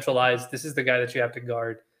very centralized. This is the guy that you have to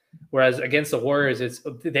guard. Whereas against the Warriors,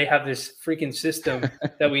 they have this freaking system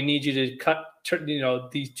that we need you to cut.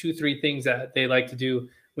 These 2-3 things that they like to do. Mhm.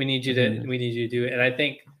 We need you to do.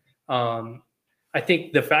 And um, I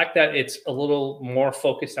think the fact that it's a little more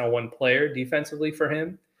focused on one player defensively for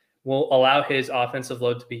him will allow his offensive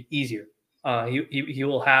load to be easier. He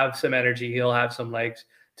will have some energy. He'll have some legs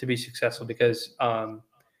to be successful because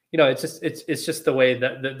it's just the way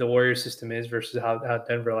that the Warrior system is versus how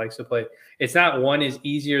Denver likes to play. It's not one is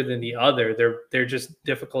easier than the other. They're just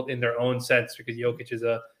difficult in their own sense because Jokic is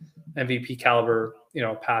a MVP caliber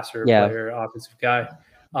passer, Yeah, player, offensive guy.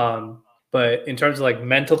 But in terms of like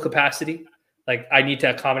mental capacity, like I need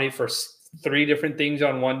to accommodate for three different things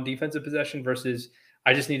on one defensive possession versus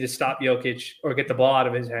I just need to stop Jokic or get the ball out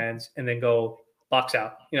of his hands and then go box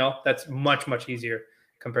out. That's much, much easier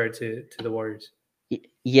compared to the Warriors.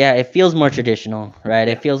 Yeah, it feels more traditional, right?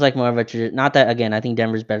 It Yeah. feels like more of a not that again. I think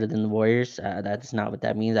Denver's better than the Warriors. That's not what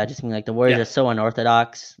that means. I just mean like the Warriors Yeah. are so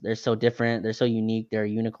unorthodox. They're so different. They're so unique. They're a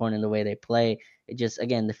unicorn in the way they play. It just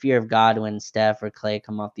again the fear of God when Steph or Clay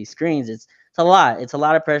come off these screens. It's a lot. It's a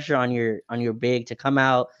lot of pressure on your big to come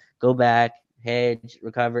out, go back, hedge,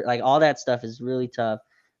 recover. Like all that stuff is really tough.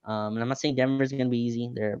 And I'm not saying Denver's gonna be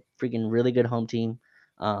easy. They're a freaking really good home team.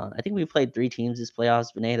 I think we played 3 teams this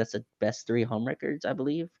playoffs. Vinay, that's the best 3 home records, I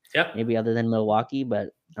believe. Yeah. Maybe other than Milwaukee, but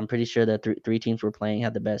I'm pretty sure the three teams we're playing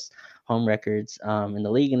had the best home records in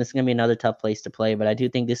the league. And this is gonna be another tough place to play. But I do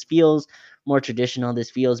think this feels more traditional.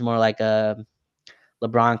 This feels more like a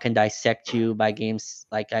LeBron can dissect you by games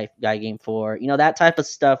like guy game 4. That type of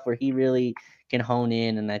stuff where he really can hone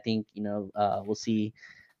in. And I think we'll see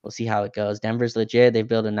we'll see how it goes. Denver's legit. They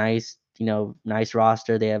built a nice, nice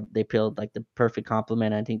roster. They built like the perfect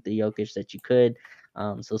complement. I think the Jokic that you could.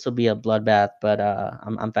 So this will be a bloodbath, but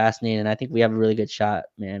I'm fascinated, and I think we have a really good shot,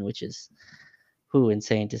 man, which is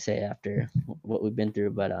insane to say after what we've been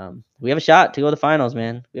through. But we have a shot to go to the finals,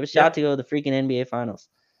 man. We have a shot to go to the freaking NBA finals.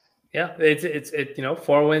 Yeah, it's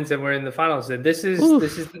 4 wins and we're in the finals. This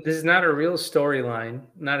is not a real storyline,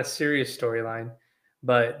 not a serious storyline,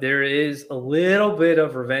 but there is a little bit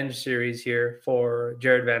of revenge series here for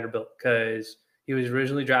Jared Vanderbilt because he was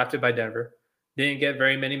originally drafted by Denver, didn't get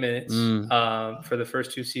very many minutes for the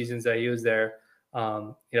first 2 seasons that he was there.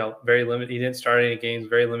 Very limited. He didn't start any games,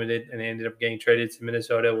 very limited, and ended up getting traded to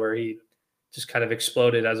Minnesota where he just kind of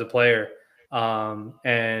exploded as a player.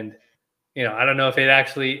 And I don't know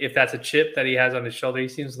if that's a chip that he has on his shoulder. He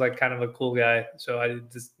seems like kind of a cool guy. So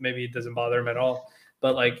maybe it doesn't bother him at all.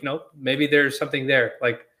 But maybe there's something there.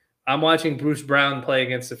 Like I'm watching Bruce Brown play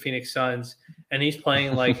against the Phoenix Suns and he's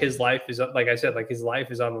playing like his life is, like I said, like his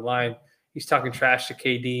life is on the line. He's talking trash to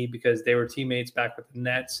KD because they were teammates back with the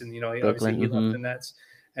Nets. And, obviously he left the Nets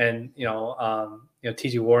and,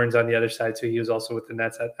 TJ Warren's on the other side. So he was also with the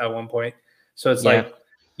Nets at one point. So it's like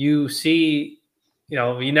you see,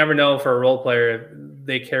 you never know for a role player,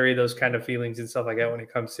 they carry those kind of feelings and stuff like that when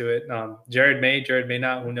it comes to it. Jared may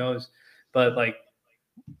not, who knows? But like,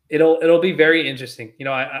 it'll be very interesting.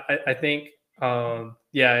 I think,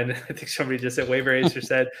 and I think somebody just said Waiver Acer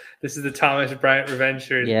said this is the Thomas Bryant revenge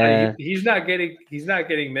shirt. Yeah, he's not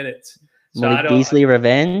getting minutes. So Malik Beasley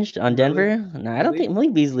revenged on Denver. No, I don't think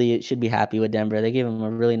Malik Beasley should be happy with Denver. They gave him a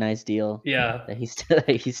really nice deal. Yeah, that he's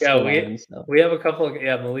still we have a couple of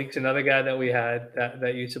Malik's another guy that we had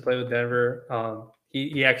that used to play with Denver.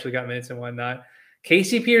 He actually got minutes and whatnot.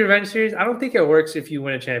 KCP revenge series. I don't think it works if you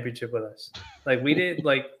win a championship with us. Like we did.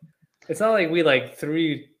 Like it's not like we like threw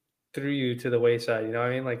you to the wayside. You know what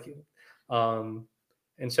I mean? Like,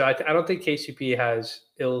 and so I don't think KCP has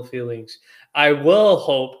ill feelings. I will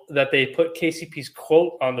hope that they put KCP's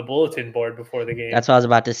quote on the bulletin board before the game. That's what I was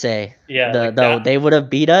about to say. Yeah. They would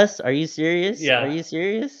have beat us. Are you serious? Yeah. Are you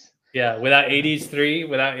serious? Yeah. Without 80s 3,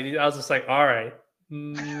 without 80s, I was just like, all right.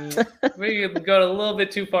 We go a little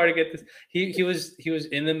bit too far to get this. He was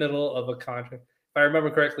in the middle of a contract. If I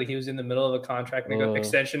remember correctly, he was in the middle of a contract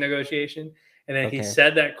extension negotiation. And then he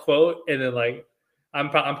said that quote. And then like,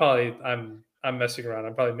 I'm messing around.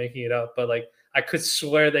 I'm probably making it up, but like I could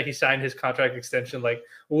swear that he signed his contract extension like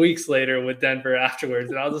weeks later with Denver afterwards.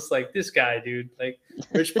 And I was just like, this guy, dude, like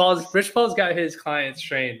Rich Paul's got his clients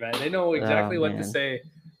trained, man. They know exactly what to say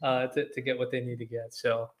to get what they need to get.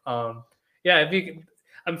 So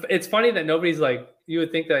it's funny that nobody's like, you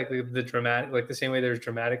would think that like the dramatic, like the same way there's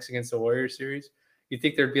dramatics against the Warriors series, you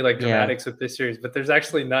think there'd be like dramatics with this series, but there's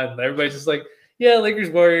actually none. Everybody's just like, Lakers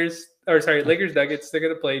Lakers Nuggets, they're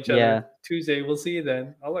gonna play each other Tuesday. We'll see you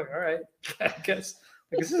then. I'm like, all right, I guess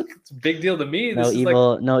like, it's a big deal to me. No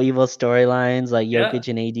evil storylines like Jokic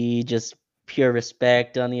and AD, just pure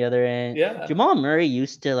respect on the other end. Yeah, Jamal Murray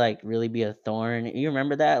used to like really be a thorn. You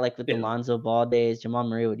remember that? Like with the Lonzo Ball days, Jamal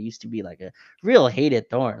Murray used to be like a real hated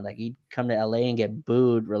thorn. Like he'd come to LA and get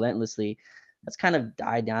booed relentlessly. That's kind of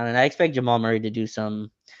died down, and I expect Jamal Murray to do some.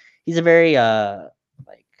 He's a very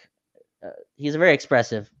he's a very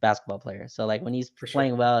expressive basketball player. So like when he's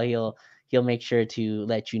playing well, he'll make sure to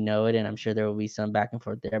let you know it, and I'm sure there will be some back and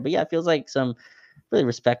forth there. But yeah, it feels like some really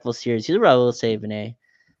respectful series. Here's what I will say, Vinay.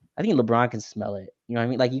 I think LeBron can smell it. You know what I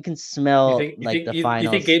mean? Like you can smell the finals.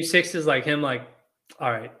 You think Game 6 is like him? Like,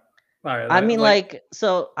 all right. I mean,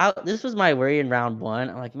 this was my worry in round 1.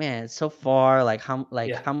 I'm like, man, it's so far. Like how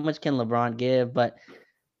much can LeBron give? But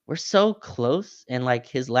we're so close. And like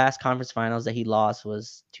his last conference finals that he lost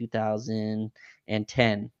was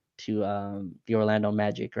 2010 to the Orlando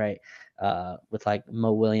Magic, right? With like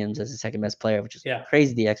Mo Williams as the second best player, which is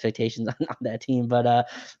crazy, the expectations on that team. But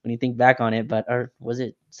when you think back on it, or was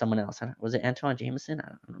it someone else? Was it Antoine Jameson? I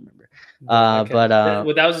don't remember.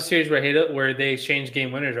 That was a series where they exchanged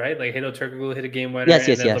game winners, right? Like Hedo Turkoglu hit a game winner, and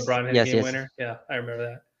then LeBron hit a game winner. Yeah, I remember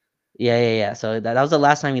that. Yeah. So that was the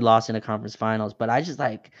last time he lost in a conference finals. But I just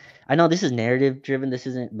I know this is narrative driven. This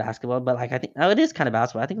isn't basketball, but like I think it is kind of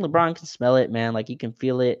basketball. I think LeBron can smell it, man. Like you can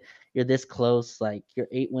feel it. You're this close. Like you're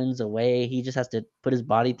 8 wins away. He just has to put his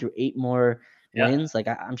body through 8 more wins. Like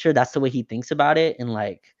I'm sure that's the way he thinks about it. And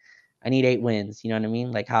like I need 8 wins. You know what I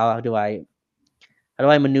mean? Like how do I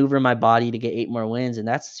maneuver my body to get 8 more wins? And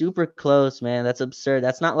that's super close, man. That's absurd.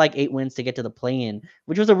 That's not like 8 wins to get to the play-in,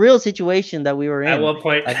 which was a real situation that we were in. At one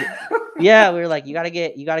point. We were like, you gotta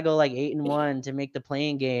go like 8-1 to make the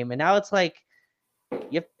play-in game. And now it's like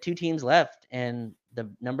you have 2 teams left, and the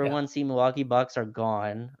number Yeah. 1 seed Milwaukee Bucks are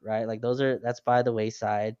gone, right? Like that's by the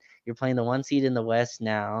wayside. You're playing the 1 seed in the West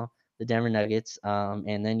now, the Denver Nuggets,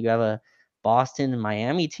 and then you have a Boston and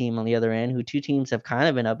Miami team on the other end, who two teams have kind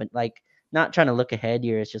of been up and like not trying to look ahead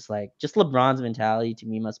here. It's just like just LeBron's mentality to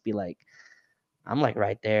me must be like I'm like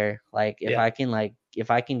right there. Like Yeah. if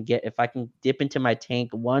I can dip into my tank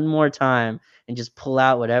one more time and just pull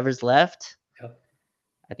out whatever's left, Yeah.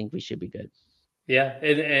 I think we should be good. Yeah,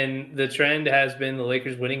 and the trend has been the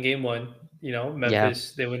Lakers winning game one. You know, Yeah.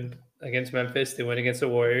 Memphis, they win against Memphis, they win against the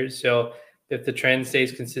Warriors. So if the trend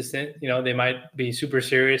stays consistent, you know, they might be super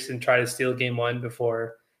serious and try to steal game one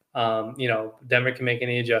before, you know, Denver can make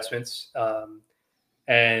any adjustments.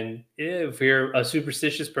 And if you're a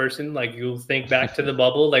superstitious person, like you'll think back to the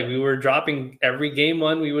bubble, like we were dropping every game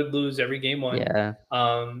one, we would lose every game one Yeah.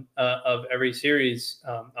 of every series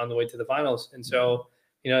on the way to the finals. And so,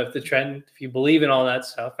 you know, if the trend, if you believe in all that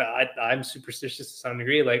stuff, I'm superstitious to some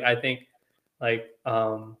degree. Like I think,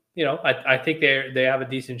 you know, I think they have a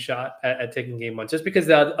decent shot at taking game one, just because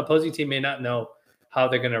the opposing team may not know how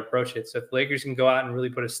they're going to approach it. So if the Lakers can go out and really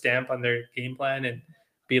put a stamp on their game plan and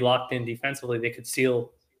be locked in defensively, they could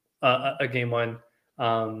seal a game one.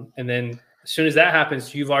 And then as soon as that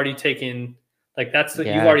happens, you've already taken you've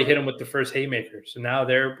Yeah. already hit them with the first haymaker. So now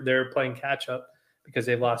they're playing catch up because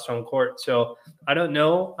they've lost home court. So I don't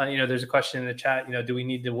know. You know, there's a question in the chat. You know, do we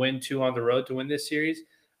need to win 2 on the road to win this series?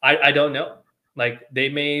 I don't know. Like they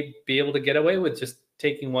may be able to get away with just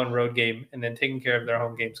taking one road game and then taking care of their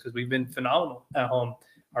home games because we've been phenomenal at home.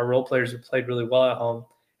 Our role players have played really well at home.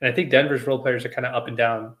 And I think Denver's role players are kind of up and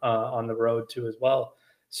down on the road too as well.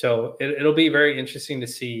 So it'll be very interesting to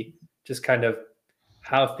see just kind of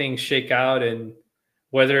how things shake out and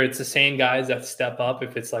whether it's the same guys that step up,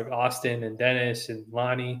 if it's like Austin and Dennis and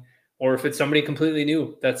Lonnie, or if it's somebody completely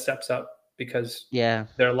new that steps up because Yeah.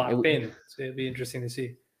 they're locked in. So it'll be interesting to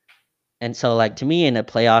see. And so, like, to me, in a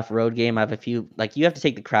playoff road game, I have a few, like, you have to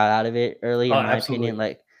take the crowd out of it early, Oh, in my opinion. absolutely.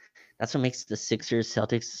 Like, that's what makes the Sixers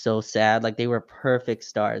Celtics so sad. Like, they were a perfect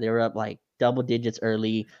start. They were up like double digits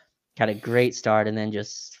early, had a great start, and then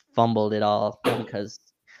just fumbled it all because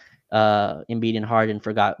Embiid and Harden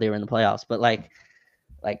forgot they were in the playoffs. But like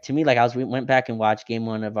to me, like we went back and watched game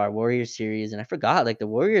one of our Warriors series, and I forgot like the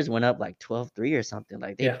Warriors went up like 12-3 or something.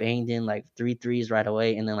 Like they Yeah. banged in like 3 threes right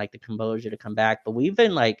away, and then like the composure to come back. But we've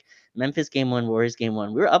been like Memphis game one, Warriors game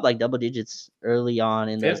one. We were up like double digits early on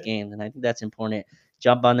in those games, and I think that's important.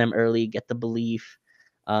 Jump on them early, get the belief,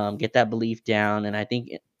 get that belief down, and I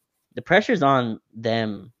think the pressure's on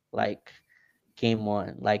them. Like game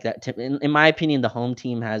one, like that. In my opinion, the home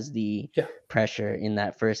team has the pressure in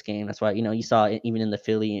that first game. That's why you saw it even in the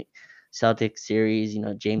Philly Celtics series.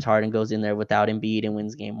 James Harden goes in there without Embiid and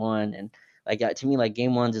wins game one. And like to me, like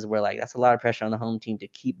game ones is where like that's a lot of pressure on the home team to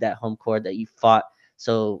keep that home court that you fought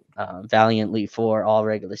so valiantly for all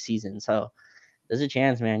regular season. So there's a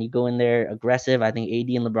chance, man. You go in there aggressive. I think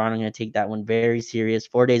AD and LeBron are going to take that one very serious.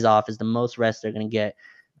 4 days off is the most rest they're going to get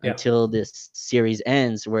until this series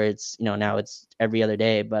ends, where it's now it's every other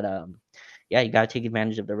day. But yeah, you got to take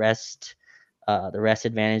advantage of the rest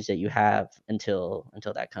advantage that you have until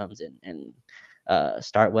that comes in, and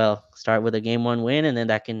start with a game one win, and then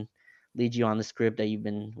that can lead you on the script that we've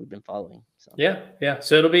been following. So yeah.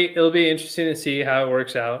 So it'll be interesting to see how it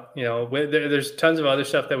works out. There's tons of other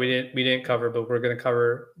stuff that we didn't cover, but we're going to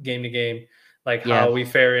cover game to game, like how we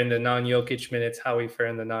fare in the non-Jokic minutes, how we fare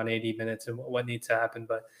in the non-AD minutes, and what needs to happen.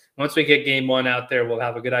 But once we get game one out there, we'll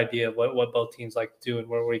have a good idea of what both teams like to do and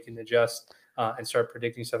where we can adjust and start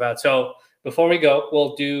predicting stuff out. So before we go,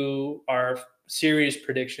 we'll do our series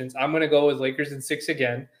predictions. I'm going to go with Lakers in 6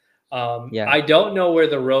 again. I don't know where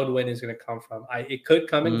the road win is going to come from. It could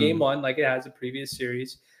come in game one, like it has a previous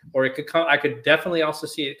series, or it could come. I could definitely also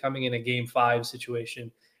see it coming in a game 5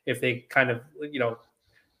 situation if they kind of,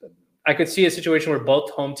 I could see a situation where both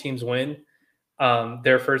home teams win.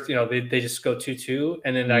 Their first, they just go 2-2,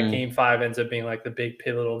 and then that game 5 ends up being like the big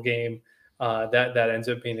pivotal game. That ends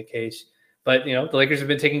up being the case. But the Lakers have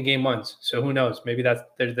been taking game ones, so who knows? Maybe they're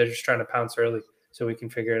just trying to pounce early so we can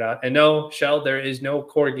figure it out. And no, Shell, there is no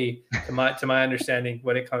corgi to my understanding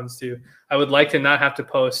when it comes to. I would like to not have to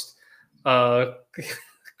post corgis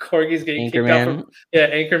getting kicked out from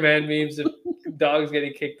Anchorman memes of dogs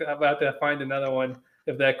getting kicked. I'm about to find another one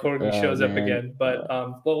if that corgi shows up again. But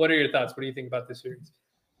what are your thoughts? What do you think about this series?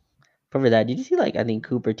 Over that, did you see I think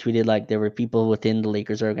Cooper tweeted there were people within the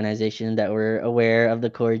Lakers organization that were aware of the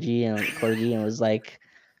corgi and was like,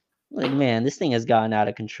 man, this thing has gotten out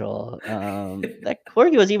of control. That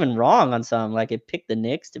corgi was even wrong on some. It picked the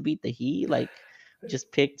Knicks to beat the Heat.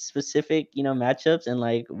 just picked specific, matchups, and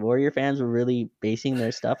like Warrior fans were really basing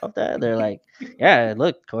their stuff off that. They're like, yeah,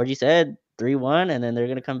 look, Corgi said 3-1, and then they're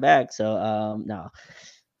gonna come back. So no,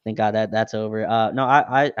 thank God that's over. No,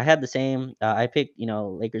 I had the same. I picked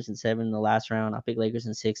Lakers in 7 in the last round. I picked Lakers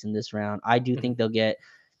in 6 in this round. I do think they'll get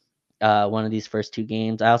one of these first two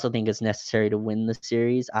games. I also think it's necessary to win the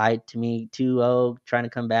series. To me, 2-0, trying to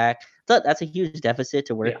come back. So that's a huge deficit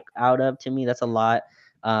to work out of. To me, that's a lot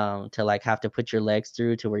to like have to put your legs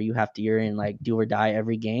through, to where you're in like do or die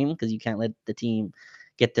every game, because you can't let the team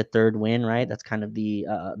get the third win, right? That's kind of the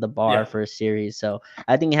bar for a series. So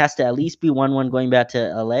I think it has to at least be 1-1 going back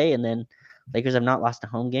to LA, and then Lakers have not lost a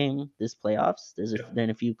home game this playoffs. There's been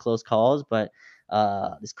a few close calls, but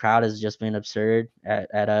this crowd has just been absurd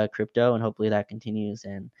at crypto, and hopefully that continues.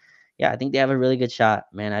 And yeah, I think they have a really good shot,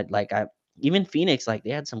 man. I even Phoenix, like they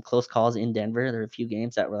had some close calls in Denver. There were a few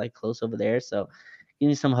games that were like close over there, so give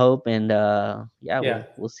me some hope. And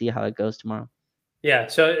we'll see how it goes tomorrow. Yeah,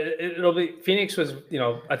 so it'll be Phoenix was,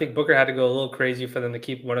 I think Booker had to go a little crazy for them to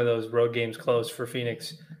keep one of those road games close for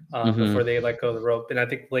Phoenix before they let go of the rope. And I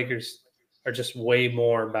think Lakers are just way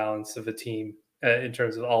more balanced of a team in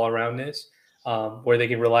terms of all aroundness, where they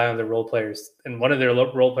can rely on their role players. And one of their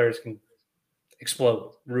role players can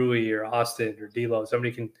explode, Rui or Austin or D'Lo.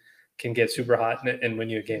 Somebody can get super hot and win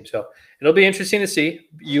you a game. So it'll be interesting to see.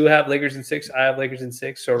 You have Lakers in 6. I have Lakers in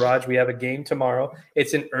 6. So Raj, we have a game tomorrow.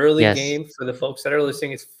 It's an early game for the folks that are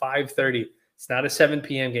listening. It's 5:30. It's not a 7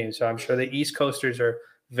 p.m. game. So I'm sure the East Coasters are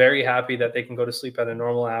very happy that they can go to sleep at a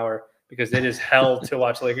normal hour, because it is hell to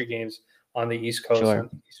watch Laker games on the East Coast, on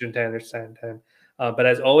Eastern Standard Time. But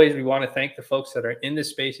as always, we want to thank the folks that are in the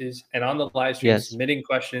spaces and on the live stream submitting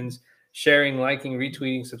questions, sharing, liking,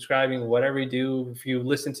 retweeting, subscribing, whatever you do. If you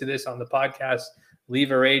listen to this on the podcast,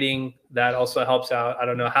 leave a rating. That also helps out. I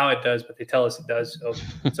don't know how it does, but they tell us it does. So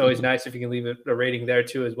it's always nice if you can leave a rating there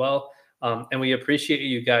too as well. And we appreciate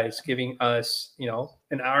you guys giving us,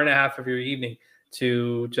 an hour and a half of your evening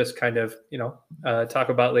to just kind of, talk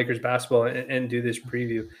about Lakers basketball and do this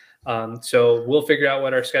preview. So we'll figure out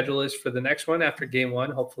what our schedule is for the next one after game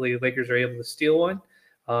 1. Hopefully Lakers are able to steal one.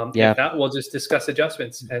 If not, we'll just discuss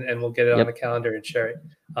adjustments and we'll get it on the calendar and share it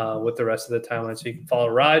with the rest of the timeline. So you can follow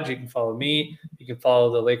Raj, you can follow me, you can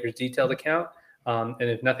follow the Lakers detailed account. And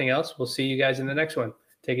if nothing else, we'll see you guys in the next one.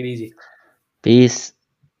 Take it easy. Peace.